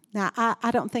them. Now,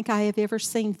 I don't think I have ever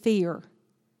seen fear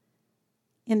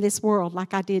in this world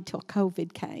like I did till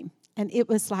COVID came. And it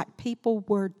was like people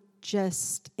were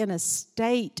just in a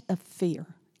state of fear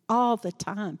all the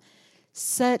time.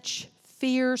 Such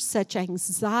fear, such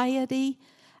anxiety.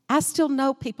 I still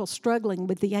know people struggling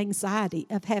with the anxiety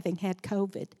of having had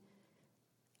COVID.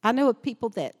 I know of people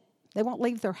that they won't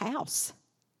leave their house.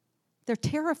 They're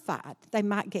terrified they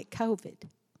might get COVID.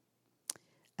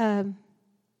 And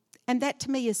that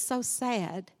to me is so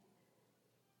sad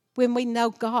when we know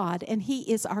God and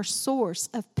He is our source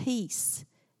of peace.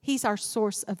 He's our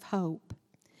source of hope.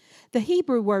 The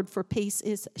Hebrew word for peace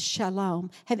is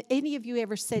shalom. Have any of you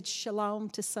ever said shalom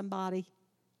to somebody?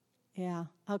 Yeah,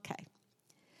 okay.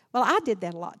 Well, I did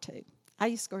that a lot too. I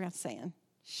used to go around saying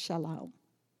shalom.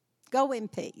 Go in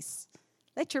peace.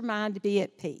 Let your mind be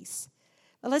at peace.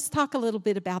 Well, let's talk a little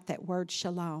bit about that word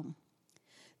shalom.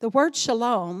 The word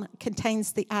shalom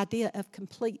contains the idea of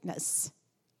completeness.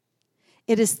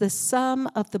 It is the sum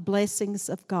of the blessings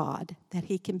of God that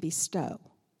He can bestow.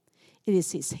 It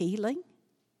is His healing.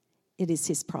 It is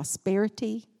His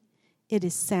prosperity. It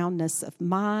is soundness of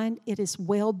mind. It is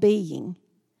well-being.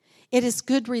 It is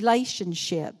good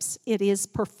relationships. It is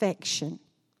perfection.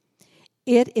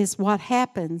 It is what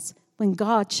happens when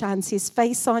God shines His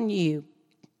face on you,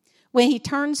 when He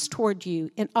turns toward you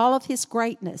in all of His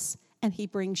greatness and He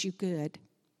brings you good.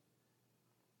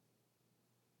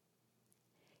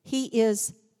 He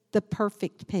is the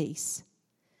perfect peace.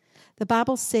 The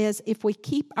Bible says if we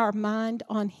keep our mind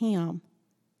on Him,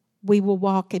 we will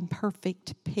walk in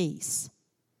perfect peace.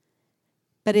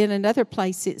 But in another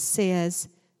place it says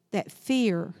that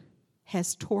fear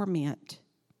has torment.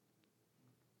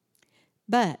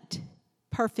 But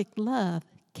perfect love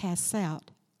casts out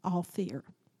all fear.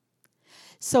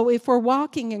 So if we're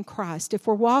walking in Christ, if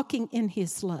we're walking in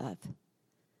His love,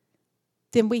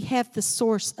 then we have the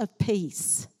source of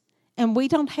peace. And we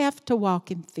don't have to walk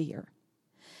in fear.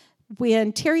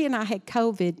 When Terry and I had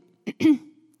COVID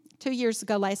 2 years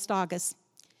ago, last August,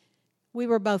 we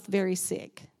were both very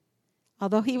sick.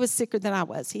 Although he was sicker than I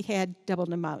was. He had double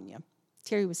pneumonia.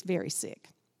 Terry was very sick.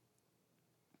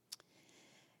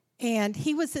 And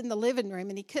he was in the living room,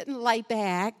 and he couldn't lay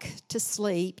back to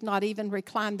sleep, not even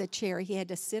recline the chair. He had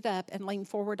to sit up and lean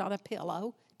forward on a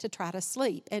pillow to try to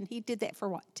sleep. And he did that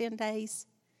for 10 days?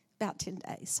 About 10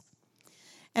 days.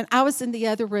 And I was in the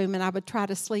other room, and I would try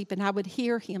to sleep, and I would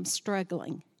hear him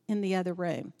struggling in the other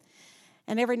room.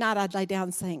 And every night I'd lay down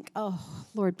and think, oh,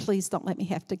 Lord, please don't let me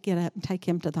have to get up and take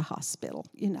him to the hospital.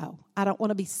 You know, I don't want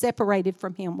to be separated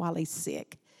from him while he's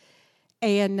sick.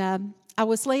 And I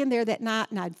was laying there that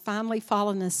night, and I'd finally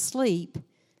fallen asleep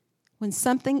when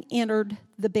something entered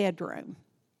the bedroom.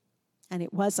 And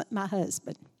it wasn't my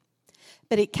husband.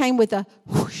 But it came with a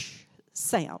whoosh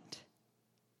sound.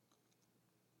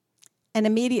 And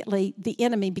immediately the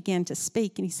enemy began to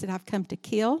speak, and he said, I've come to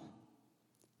kill,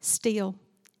 steal,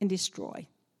 and destroy.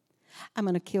 I'm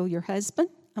going to kill your husband.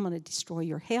 I'm going to destroy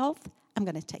your health. I'm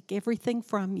going to take everything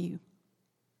from you.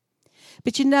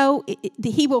 But you know,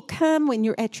 he will come when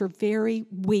you're at your very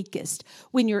weakest,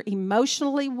 when you're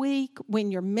emotionally weak,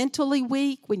 when you're mentally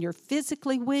weak, when you're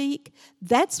physically weak.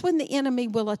 That's when the enemy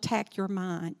will attack your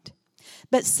mind.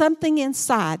 But something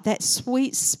inside, that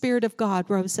sweet Spirit of God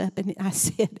rose up, and I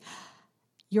said,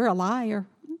 you're a liar.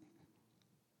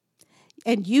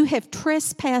 And you have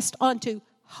trespassed onto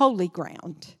holy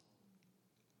ground.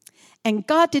 And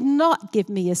God did not give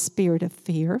me a spirit of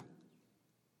fear,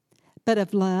 but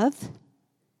of love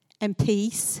and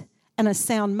peace and a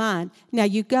sound mind. Now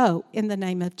you go in the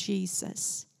name of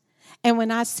Jesus. And when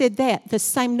I said that, the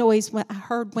same noise I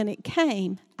heard when it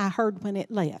came, I heard when it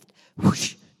left.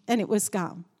 Whoosh, and it was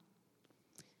gone.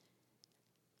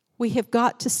 We have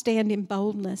got to stand in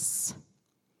boldness.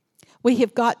 We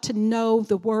have got to know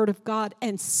the Word of God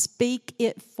and speak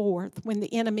it forth. When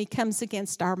the enemy comes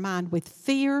against our mind with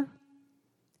fear,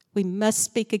 we must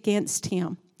speak against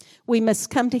him. We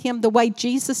must come to him. The way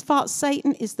Jesus fought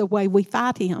Satan is the way we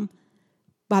fight him,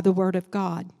 by the Word of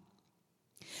God.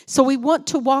 So we want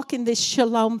to walk in this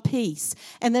shalom peace.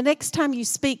 And the next time you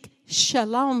speak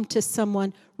shalom to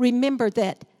someone, remember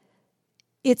that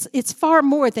it's far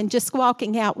more than just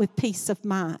walking out with peace of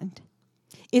mind.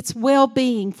 It's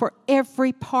well-being for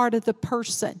every part of the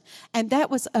person. And that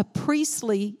was a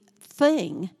priestly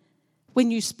thing. When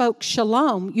you spoke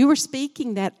shalom, you were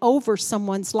speaking that over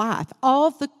someone's life. All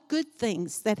the good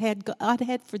things that God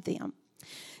had for them.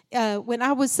 When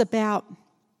I was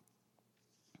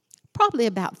probably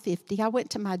about 50, I went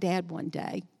to my dad one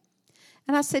day.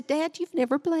 And I said, Dad, you've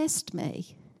never blessed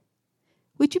me.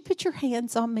 Would you put your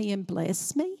hands on me and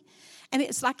bless me? And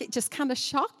it's like it just kind of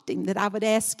shocked him that I would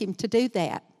ask him to do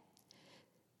that.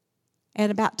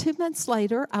 And about 2 months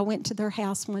later, I went to their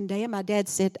house one day, and my dad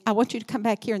said, I want you to come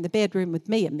back here in the bedroom with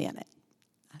me a minute.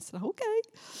 I said, okay.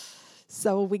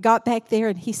 So we got back there,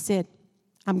 and he said,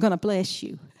 I'm going to bless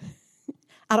you.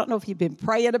 I don't know if you've been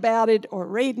praying about it or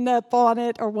reading up on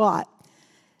it or what.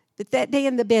 But that day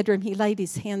in the bedroom, he laid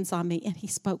his hands on me, and he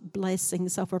spoke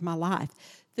blessings over my life.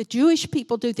 The Jewish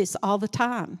people do this all the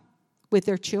time with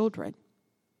their children.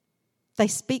 They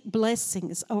speak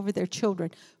blessings over their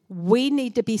children. We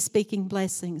need to be speaking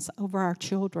blessings over our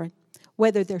children,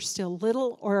 whether they're still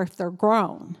little or if they're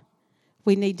grown.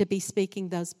 We need to be speaking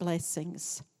those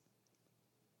blessings.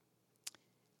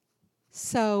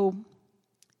 So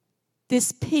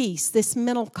this peace, this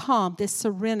mental calm, this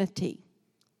serenity,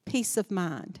 peace of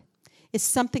mind is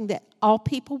something that all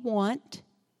people want,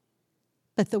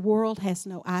 but the world has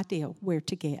no idea where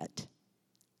to get.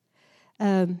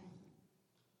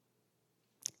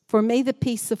 For me, the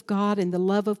peace of God and the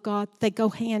love of God, they go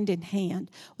hand in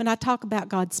hand. When I talk about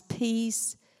God's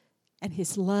peace and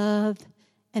His love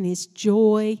and His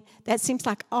joy, that seems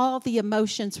like all the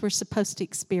emotions we're supposed to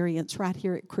experience right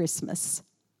here at Christmas.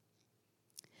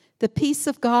 The peace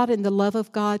of God and the love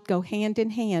of God go hand in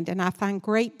hand, and I find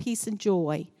great peace and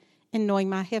joy in knowing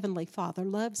my Heavenly Father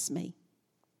loves me.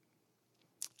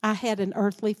 I had an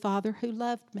earthly father who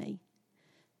loved me.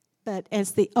 But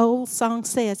as the old song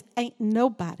says, ain't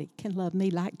nobody can love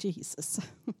me like Jesus.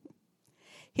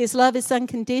 His love is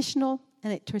unconditional,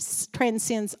 and it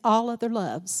transcends all other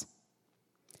loves.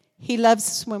 He loves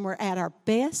us when we're at our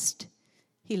best.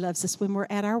 He loves us when we're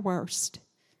at our worst.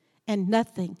 And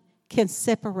nothing can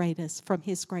separate us from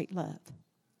His great love.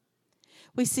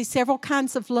 We see several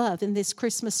kinds of love in this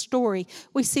Christmas story.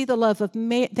 We see the love of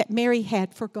that Mary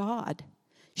had for God.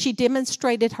 She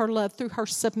demonstrated her love through her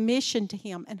submission to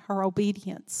Him and her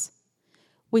obedience.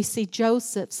 We see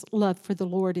Joseph's love for the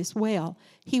Lord as well.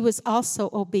 He was also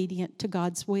obedient to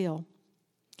God's will.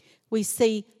 We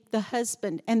see the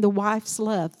husband and the wife's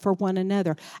love for one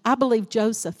another. I believe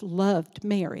Joseph loved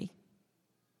Mary,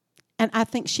 and I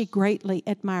think she greatly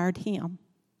admired him.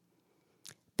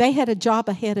 They had a job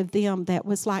ahead of them that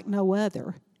was like no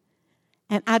other.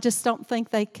 And I just don't think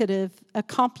they could have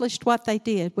accomplished what they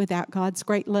did without God's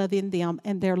great love in them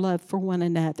and their love for one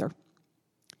another.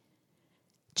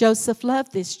 Joseph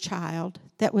loved this child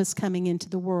that was coming into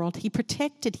the world. He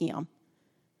protected him,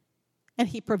 and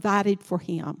he provided for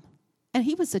him. And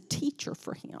he was a teacher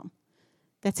for him.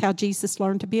 That's how Jesus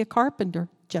learned to be a carpenter.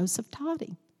 Joseph taught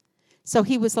him. So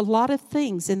he was a lot of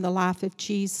things in the life of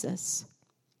Jesus.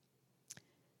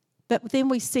 But then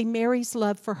we see Mary's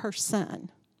love for her son.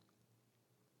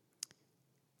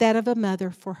 That of a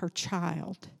mother for her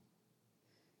child.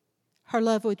 Her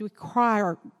love would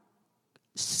require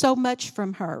so much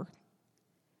from her.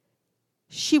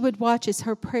 She would watch as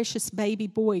her precious baby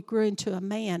boy grew into a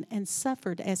man and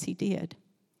suffered as he did.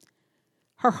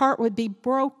 Her heart would be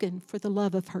broken for the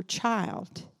love of her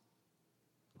child.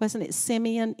 Wasn't it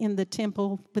Simeon in the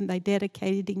temple when they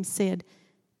dedicated him said,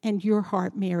 and your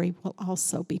heart, Mary, will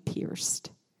also be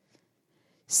pierced.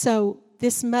 So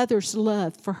this mother's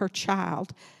love for her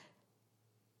child.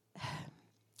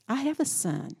 I have a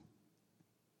son.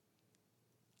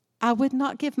 I would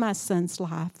not give my son's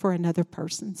life for another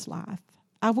person's life.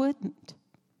 I wouldn't.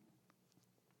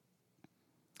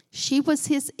 She was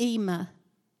his Emma,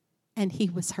 and he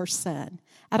was her son.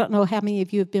 I don't know how many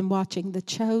of you have been watching The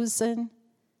Chosen.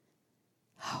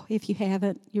 Oh, if you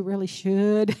haven't, you really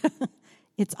should.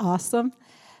 It's awesome.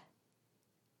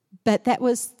 But that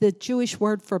was the Jewish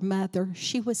word for mother.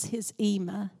 She was his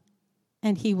Emma,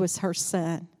 and he was her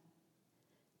son.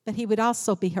 But he would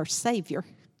also be her Savior.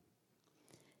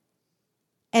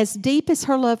 As deep as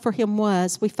her love for him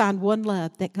was, we find one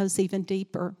love that goes even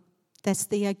deeper. That's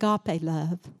the agape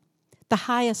love, the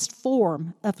highest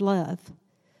form of love,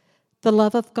 the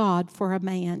love of God for a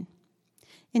man.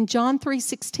 In John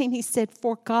 3:16, he said,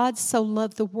 "For God so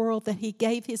loved the world that he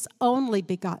gave his only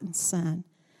begotten Son,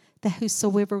 that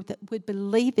whosoever that would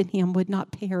believe in him would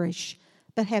not perish,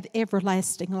 but have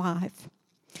everlasting life."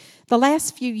 The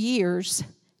last few years,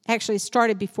 actually it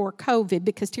started before COVID,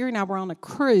 because Terry and I were on a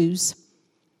cruise.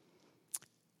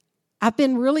 I've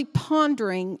been really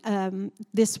pondering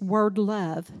this word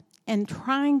love and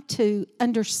trying to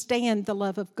understand the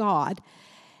love of God.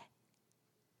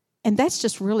 And that's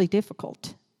just really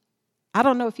difficult. I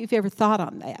don't know if you've ever thought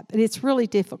on that, but it's really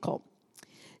difficult.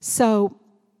 So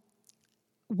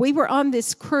we were on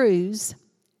this cruise,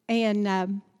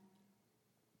 and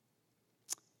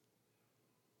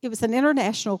it was an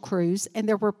international cruise, and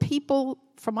there were people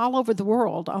from all over the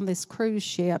world on this cruise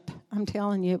ship. I'm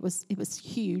telling you, it was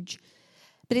huge.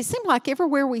 But it seemed like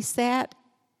everywhere we sat,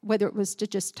 whether it was to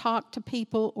just talk to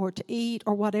people or to eat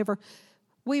or whatever,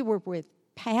 we were with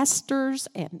pastors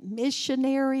and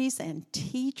missionaries and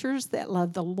teachers that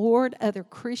loved the Lord, other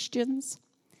Christians.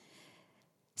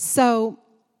 So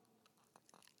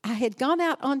I had gone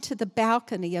out onto the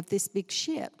balcony of this big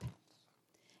ship,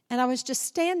 and I was just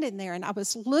standing there, and I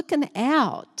was looking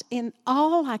out, and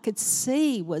all I could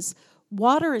see was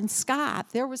water and sky.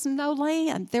 There was no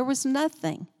land. There was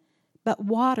nothing but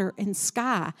water and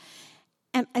sky.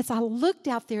 And as I looked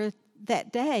out there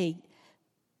that day,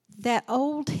 that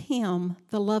old hymn,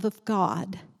 "The Love of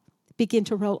God," began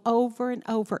to roll over and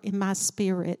over in my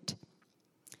spirit.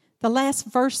 The last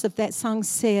verse of that song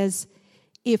says,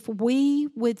 "If we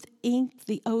with ink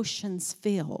the oceans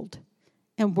filled,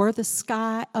 and were the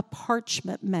sky a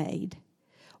parchment made,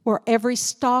 were every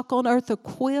stalk on earth a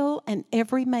quill, and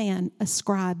every man a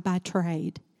scribe by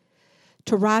trade,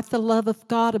 to write the love of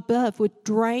God above would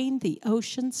drain the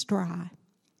oceans dry,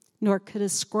 nor could a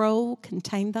scroll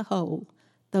contain the whole,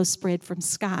 though spread from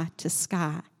sky to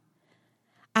sky."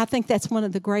 I think that's one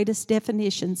of the greatest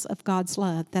definitions of God's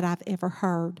love that I've ever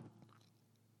heard.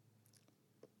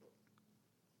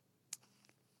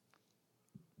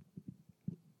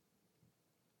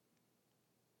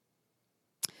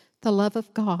 The love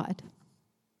of God.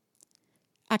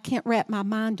 I can't wrap my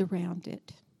mind around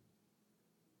it.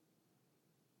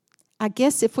 I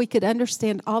guess if we could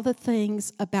understand all the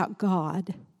things about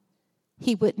God,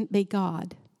 he wouldn't be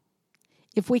God.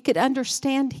 If we could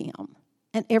understand him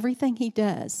and everything he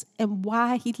does and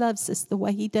why he loves us the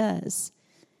way he does,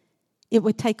 it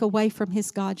would take away from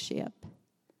his godship.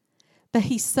 But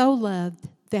he so loved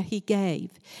that he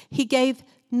gave. He gave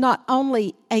not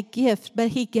only a gift,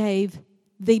 but he gave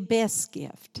the best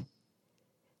gift,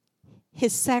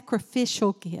 his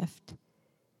sacrificial gift.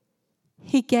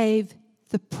 He gave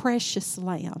the precious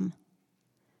lamb.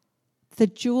 The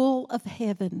jewel of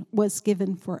heaven was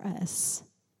given for us.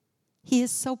 He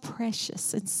is so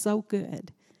precious and so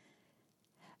good.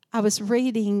 I was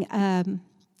reading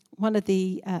one of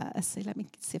the, let me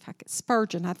see if I could,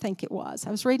 Spurgeon, I think it was. I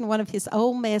was reading one of his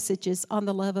old messages on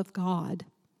the love of God.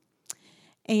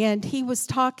 And he was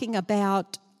talking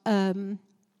about, in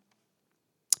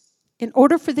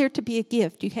order for there to be a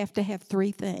gift, you have to have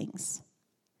three things.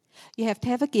 You have to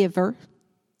have a giver,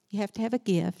 you have to have a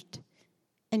gift,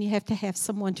 and you have to have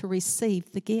someone to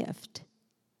receive the gift.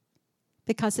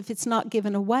 Because if it's not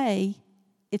given away,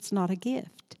 it's not a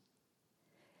gift.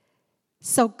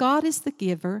 So God is the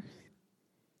giver,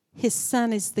 his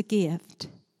Son is the gift,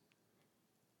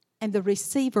 and the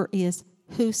receiver is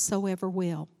whosoever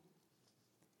will.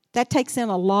 That takes in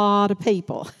a lot of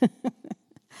people.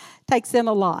 Takes in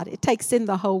a lot. It takes in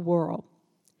the whole world.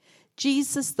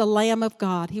 Jesus, the Lamb of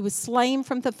God, he was slain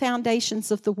from the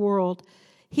foundations of the world.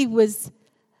 He was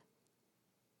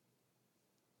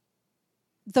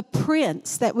the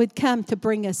Prince that would come to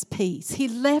bring us peace. He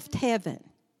left heaven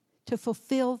to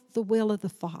fulfill the will of the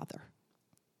Father.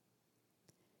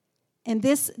 And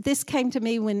this came to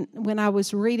me when I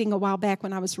was reading a while back,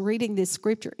 when I was reading this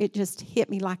scripture, it just hit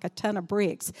me like a ton of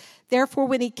bricks. Therefore,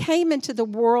 when he came into the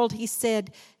world, he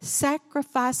said,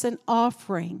 sacrifice and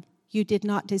offering you did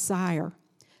not desire,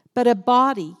 but a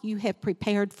body you have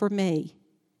prepared for me.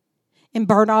 In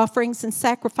burnt offerings and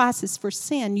sacrifices for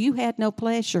sin you had no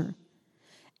pleasure.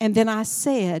 And then I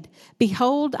said,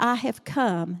 behold, I have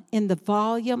come. In the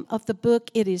volume of the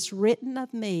book it is written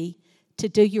of me to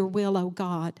do your will, O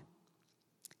God.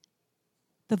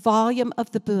 The volume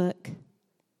of the book,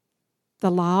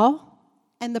 the law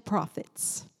and the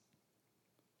prophets.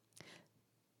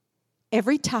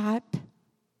 Every type,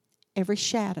 every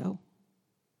shadow,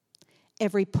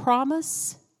 every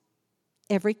promise,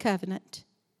 every covenant,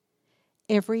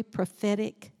 every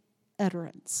prophetic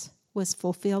utterance was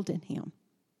fulfilled in him.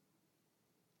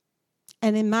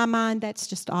 And in my mind, that's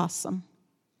just awesome.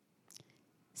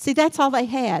 See, that's all they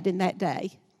had in that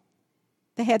day.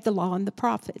 They had the law and the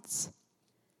prophets.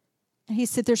 And he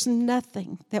said, there's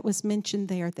nothing that was mentioned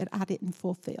there that I didn't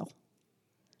fulfill.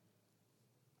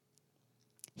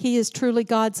 He is truly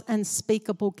God's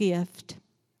unspeakable gift.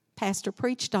 Pastor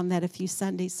preached on that a few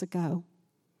Sundays ago.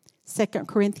 2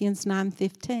 Corinthians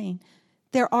 9:15.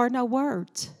 There are no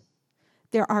words.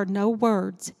 There are no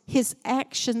words. His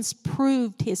actions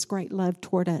proved his great love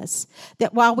toward us,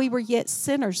 that while we were yet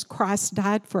sinners, Christ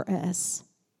died for us.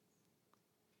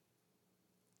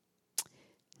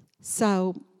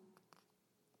 So,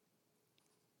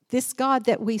 this God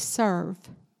that we serve,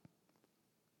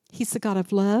 he's a God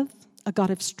of love, a God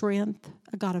of strength,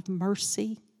 a God of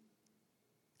mercy,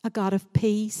 a God of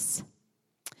peace.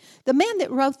 The man that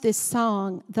wrote this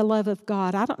song, The Love of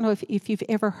God, I don't know if you've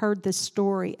ever heard the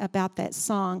story about that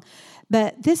song,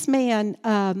 but this man,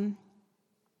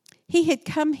 he had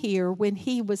come here when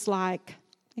he was like,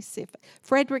 let's see,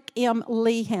 Frederick M.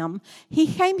 Leham. He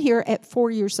came here at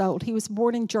 4 years old. He was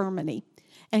born in Germany,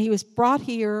 and he was brought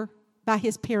here by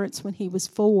his parents when he was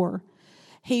 4.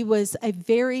 He was a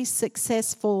very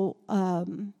successful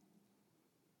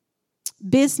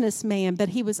businessman, but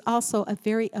he was also a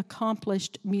very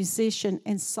accomplished musician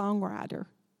and songwriter.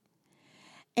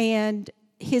 And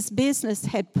his business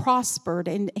had prospered,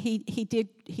 and he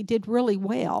did really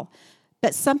well.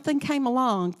 But something came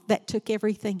along that took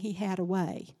everything he had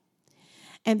away.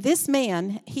 And this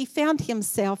man, he found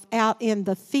himself out in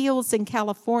the fields in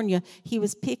California. He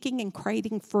was picking and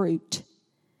crating fruit.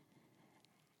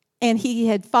 And he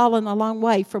had fallen a long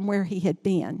way from where he had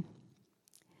been.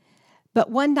 But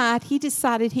one night, he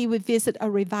decided he would visit a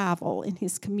revival in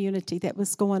his community that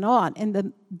was going on.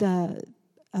 And the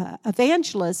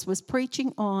evangelist was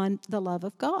preaching on the love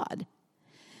of God.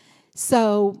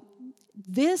 So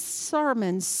this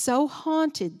sermon so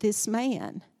haunted this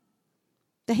man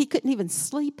that he couldn't even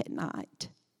sleep at night.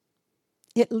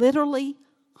 It literally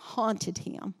haunted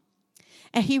him.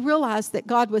 And he realized that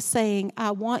God was saying,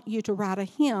 I want you to write a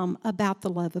hymn about the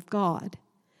love of God.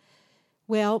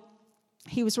 Well,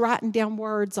 he was writing down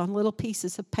words on little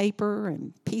pieces of paper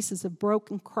and pieces of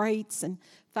broken crates. And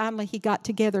finally, he got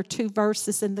together 2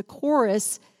 verses in the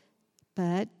chorus.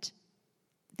 But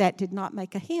that did not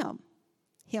make a hymn.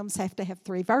 Hymns have to have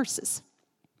 3 verses.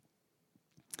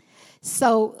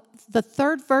 So the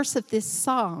 3rd verse of this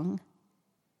song,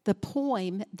 the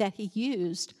poem that he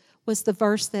used, was the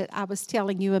verse that I was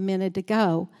telling you a minute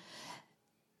ago.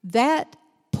 That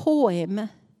poem,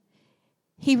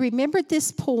 he remembered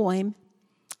this poem,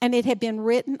 and it had been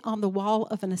written on the wall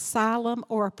of an asylum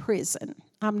or a prison.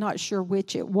 I'm not sure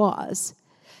which it was.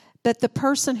 But the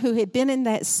person who had been in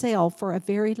that cell for a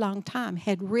very long time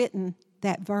had written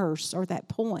that verse or that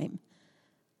poem.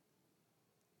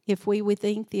 If we would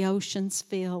think the oceans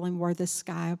fill and were the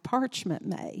sky of parchment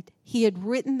made. He had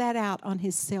written that out on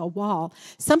his cell wall.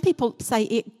 Some people say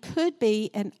it could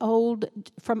be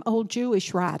from old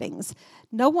Jewish writings.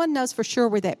 No one knows for sure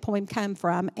where that poem came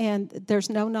from, and there's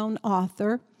no known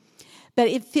author. But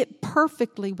it fit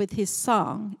perfectly with his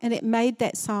song, and it made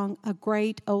that song a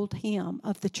great old hymn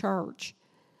of the church.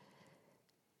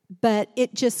 But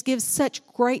it just gives such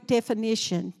great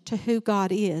definition to who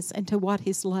God is and to what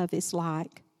his love is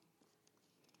like.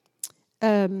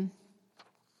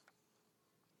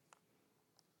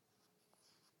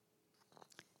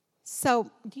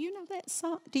 So, do you know that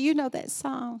song? Do you know that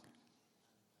song?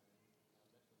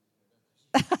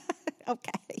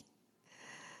 Okay.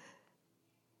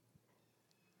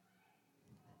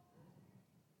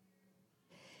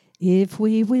 If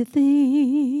we would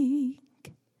think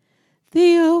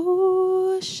the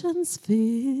oceans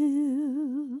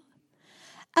fill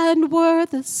and were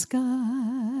the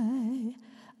sky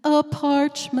a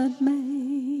parchment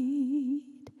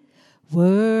made,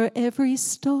 were every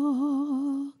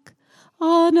stalk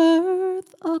on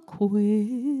earth a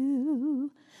quill,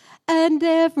 and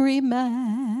every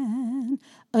man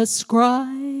a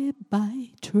scribe by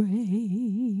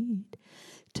trade,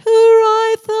 to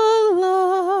write the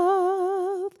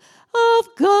love of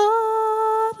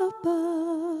God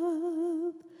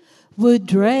above would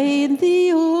drain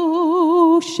the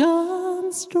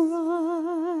oceans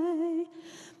dry,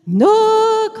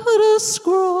 nor could a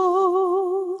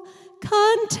scroll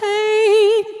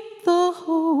contain the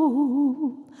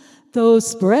whole, though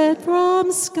spread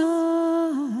from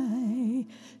sky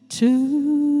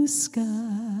to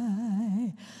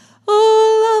sky.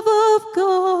 Oh, love of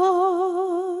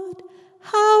God,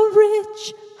 how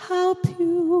rich, how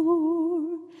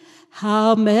pure,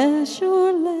 how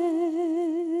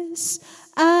measureless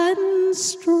and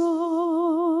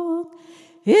strong,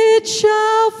 it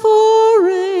shall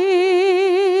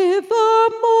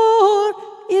forevermore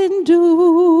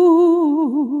endure.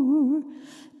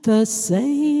 The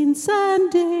saints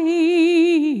and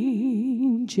angels'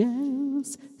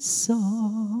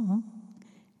 song.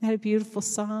 Isn't that a beautiful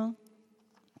song?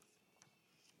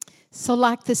 So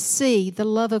like the sea, the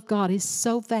love of God is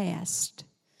so vast.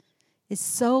 It's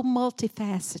so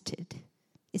multifaceted.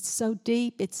 It's so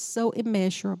deep. It's so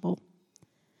immeasurable.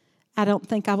 I don't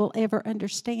think I will ever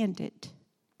understand it.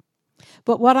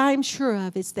 But what I'm sure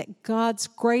of is that God's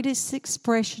greatest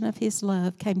expression of His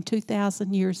love came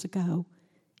 2,000 years ago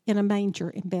in a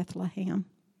manger in Bethlehem.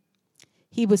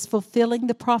 He was fulfilling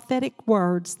the prophetic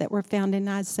words that were found in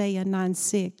Isaiah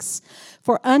 9:6.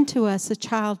 For unto us a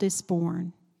child is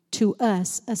born, to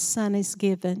us a son is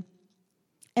given,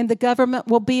 and the government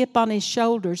will be upon his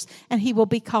shoulders, and he will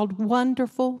be called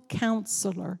Wonderful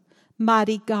Counselor,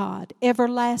 Mighty God,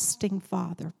 Everlasting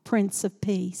Father, Prince of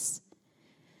Peace.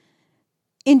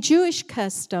 In Jewish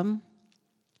custom,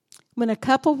 when a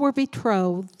couple were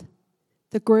betrothed,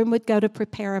 the groom would go to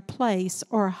prepare a place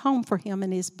or a home for him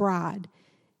and his bride.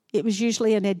 It was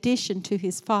usually an addition to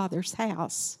his father's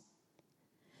house.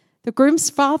 The groom's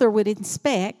father would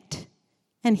inspect,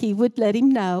 and he would let him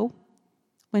know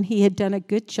when he had done a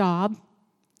good job,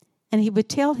 and he would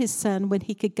tell his son when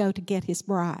he could go to get his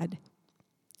bride.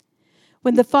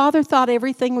 When the father thought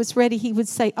everything was ready, he would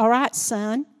say, "All right,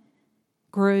 son,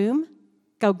 groom,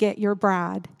 go get your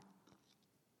bride."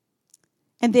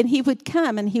 And then he would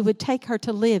come and he would take her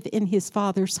to live in his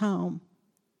father's home.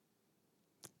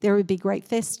 There would be great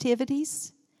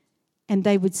festivities, and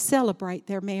they would celebrate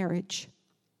their marriage.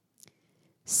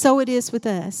 So it is with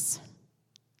us.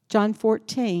 John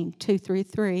 14,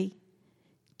 2-3.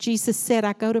 Jesus said,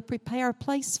 "I go to prepare a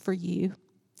place for you.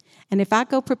 And if I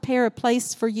go prepare a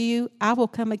place for you, I will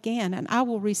come again, and I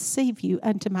will receive you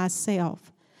unto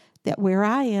myself, that where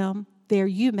I am, there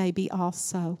you may be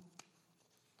also."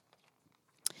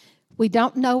 We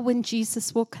don't know when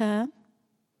Jesus will come.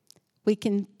 We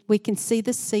can see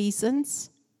the seasons.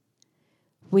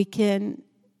 We can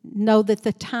know that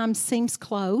the time seems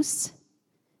close.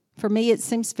 For me, it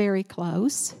seems very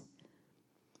close.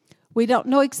 We don't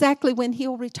know exactly when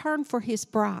He'll return for His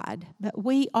bride, but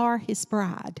we are His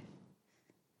bride.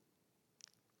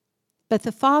 But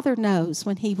the Father knows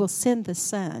when He will send the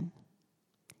Son.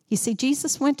 You see,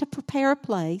 Jesus went to prepare a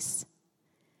place,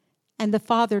 and the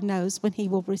Father knows when He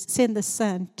will send the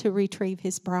Son to retrieve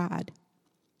His bride.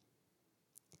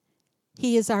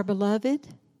 He is our beloved,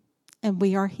 and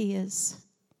we are His.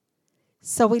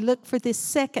 So we look for this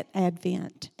second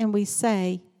advent, and we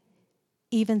say,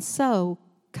 "Even so,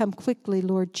 come quickly,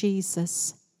 Lord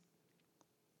Jesus."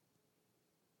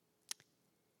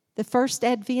 The first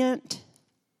advent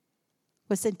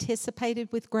was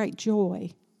anticipated with great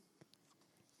joy,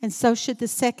 and so should the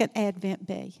second advent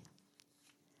be.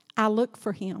 I look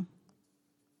for Him.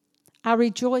 I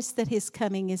rejoice that His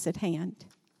coming is at hand.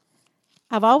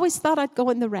 I've always thought I'd go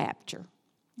in the rapture.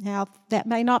 Now, that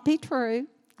may not be true.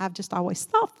 I've just always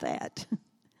thought that.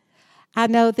 I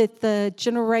know that the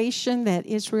generation that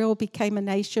Israel became a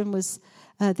nation was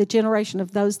the generation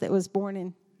of those that was born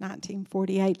in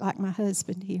 1948, like my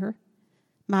husband here.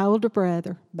 My older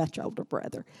brother, much older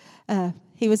brother,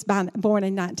 he was born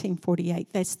in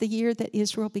 1948. That's the year that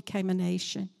Israel became a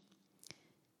nation.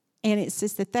 And it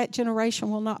says that generation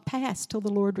will not pass till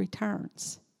the Lord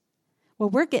returns. Well,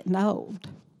 we're getting old.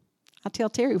 I tell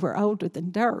Terry we're older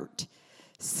than dirt.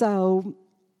 So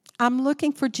I'm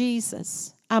looking for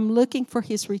Jesus. I'm looking for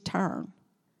His return.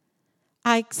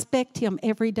 I expect Him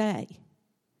every day.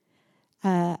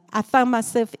 I found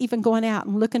myself even going out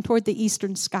and looking toward the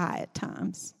eastern sky at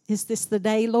times. Is this the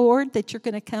day, Lord, that you're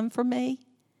going to come for me,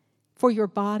 for your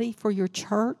body, for your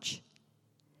church?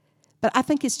 But I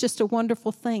think it's just a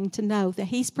wonderful thing to know that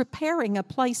He's preparing a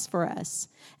place for us.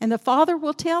 And the Father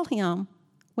will tell Him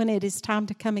when it is time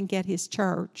to come and get his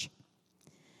church.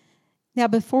 Now,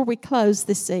 before we close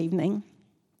this evening,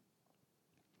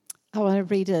 I want to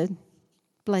read a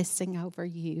blessing over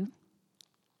you.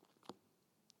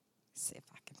 Let's see if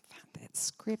I can find that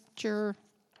scripture.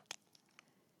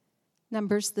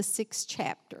 Numbers, the 6th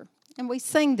chapter. And we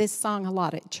sing this song a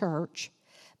lot at church.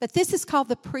 But this is called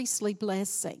the priestly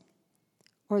blessing,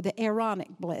 or the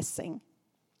Aaronic blessing.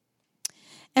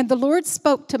 And the Lord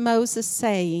spoke to Moses,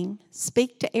 saying,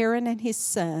 Speak to Aaron and his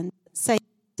son, saying,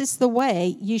 This is the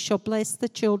way you shall bless the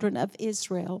children of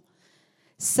Israel.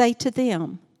 Say to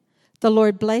them, The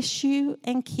Lord bless you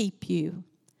and keep you.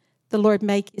 The Lord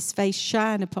make his face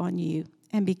shine upon you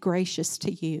and be gracious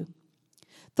to you.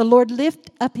 The Lord lift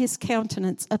up his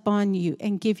countenance upon you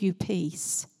and give you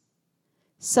peace.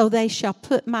 So they shall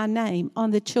put my name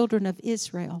on the children of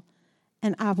Israel,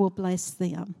 and I will bless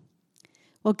them.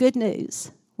 Well, good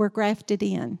news. We're grafted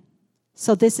in.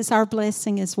 So this is our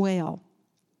blessing as well.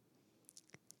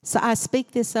 So I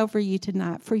speak this over you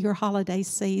tonight for your holiday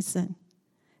season,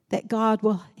 that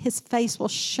his face will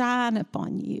shine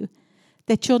upon you,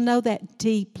 that you'll know that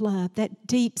deep love, that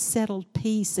deep settled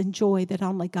peace and joy that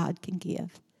only God can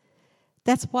give.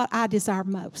 That's what I desire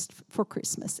most for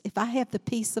Christmas. If I have the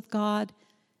peace of God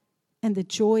and the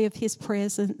joy of his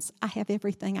presence, I have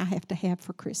everything I have to have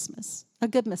for Christmas. A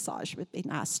good massage would be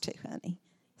nice too, honey.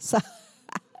 So,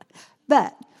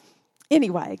 but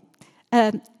anyway,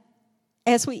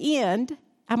 as we end,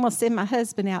 I'm going to send my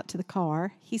husband out to the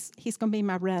car. He's going to be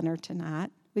my runner tonight.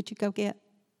 Would you go get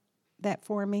that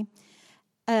for me?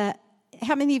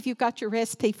 How many of you got your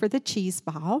recipe for the cheese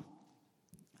ball?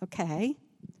 Okay.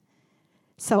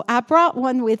 So I brought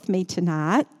one with me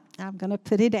tonight. I'm going to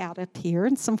put it out up here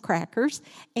and some crackers,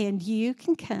 and you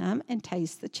can come and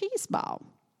taste the cheese ball.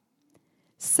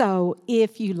 So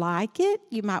if you like it,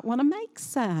 you might want to make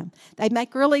some. They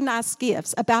make really nice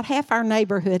gifts. About half our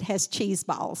neighborhood has cheese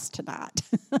balls tonight.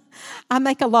 I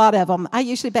make a lot of them. I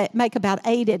usually make about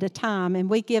 8 at a time, and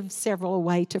we give several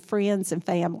away to friends and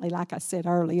family, like I said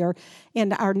earlier,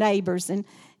 and our neighbors. And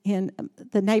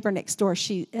the neighbor next door,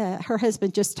 her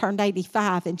husband just turned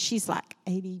 85, and she's like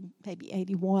 80, maybe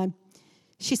 81.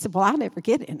 She said, well, I never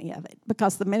get any of it,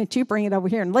 because the minute you bring it over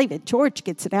here and leave it, George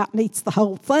gets it out and eats the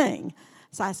whole thing.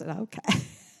 So I said, okay.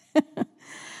 But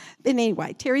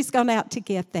anyway, Terry's gone out to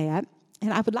get that,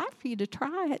 and I would like for you to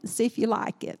try it and see if you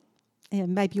like it.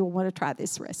 And maybe you'll want to try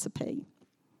this recipe.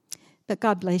 But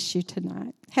God bless you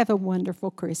tonight. Have a wonderful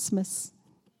Christmas.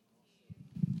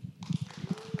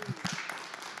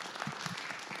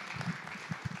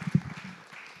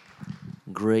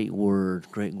 Great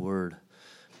word, great word.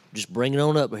 Just bring it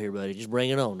on up here, buddy. Just bring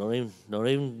it on. Don't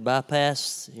even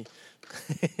bypass.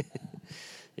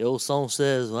 The old song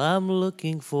says, well, I'm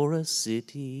looking for a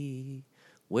city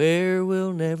where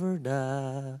we'll never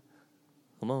die.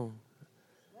 Come on.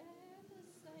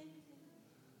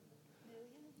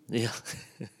 Yeah.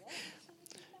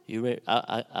 You ready?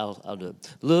 I'll do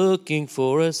it. Looking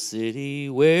for a city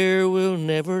where we'll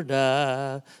never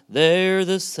die. There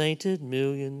the sainted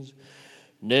millions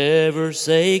never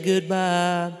say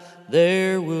goodbye.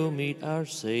 There we'll meet our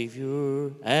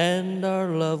Savior and our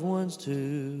loved ones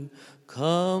too.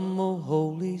 Come, O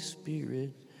Holy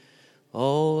Spirit,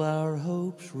 all our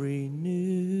hopes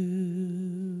renew.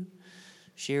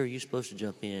 Sherry, you're supposed to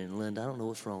jump in. Linda, I don't know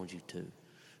what's wrong with you two,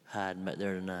 hiding back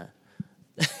there tonight.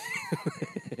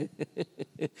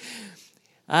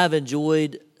 I've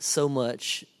enjoyed so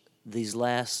much these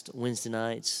last Wednesday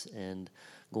nights and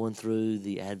going through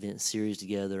the Advent series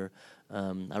together.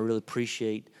 I really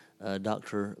appreciate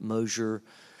Dr. Mosier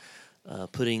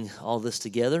putting all this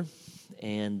together.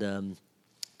 And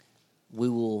we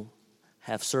will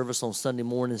have service on Sunday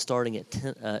morning starting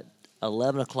at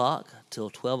 11 o'clock till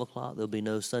 12 o'clock. There'll be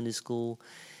no Sunday school.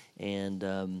 And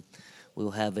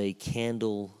we'll have a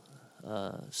candle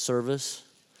service.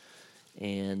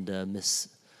 And Miss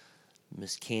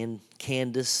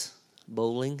Candace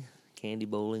Bowling, Candy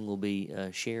Bowling, will be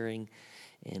sharing.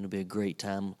 And it'll be a great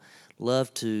time.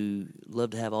 Love to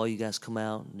have all you guys come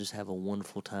out and just have a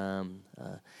wonderful time.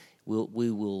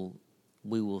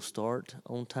 We will start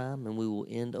on time and we will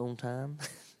end on time.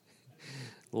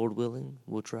 Lord willing,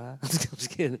 we'll try. I'm just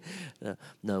kidding.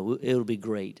 No, it'll be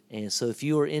great. And so if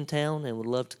you are in town and would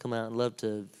love to come out and love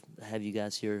to have you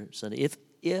guys here Sunday,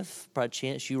 if by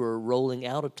chance you are rolling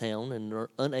out of town and are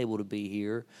unable to be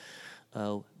here,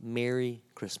 Merry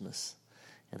Christmas.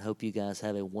 And hope you guys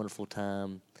have a wonderful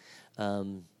time.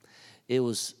 It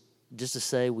was just to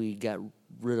say we got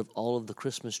rid of all of the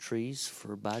Christmas trees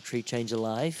for Buy a Tree, Change a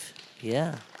Life.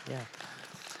 Yeah.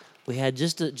 We had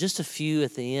just a few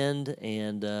at the end,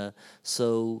 and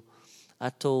so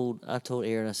told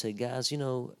Aaron, I said, guys,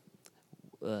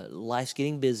 life's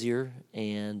getting busier,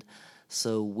 and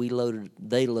so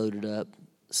they loaded up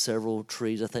several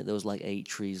trees. I think there was like 8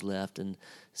 trees left, and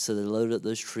so they loaded up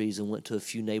those trees and went to a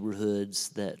few neighborhoods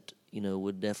that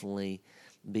would definitely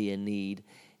be in need,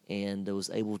 and was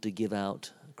able to give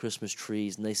out Christmas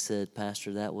trees. And they said,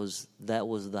 Pastor, that was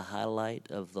the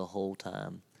highlight of the whole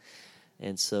time.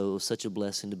 And so it was such a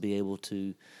blessing to be able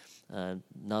to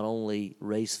not only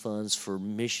raise funds for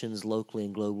missions locally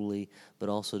and globally, but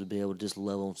also to be able to just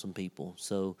love on some people.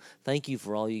 So thank you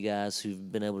for all you guys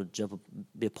who've been able to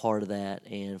be a part of that,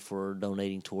 and for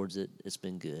donating towards it. It's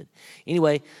been good.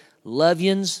 Anyway, love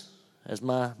yins, as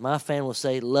my family will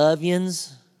say, love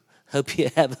yins. Hope you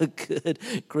have a good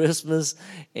Christmas,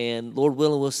 and Lord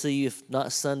willing, we'll see you, if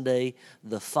not Sunday,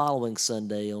 the following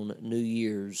Sunday on New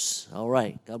Year's. All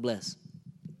right, God bless.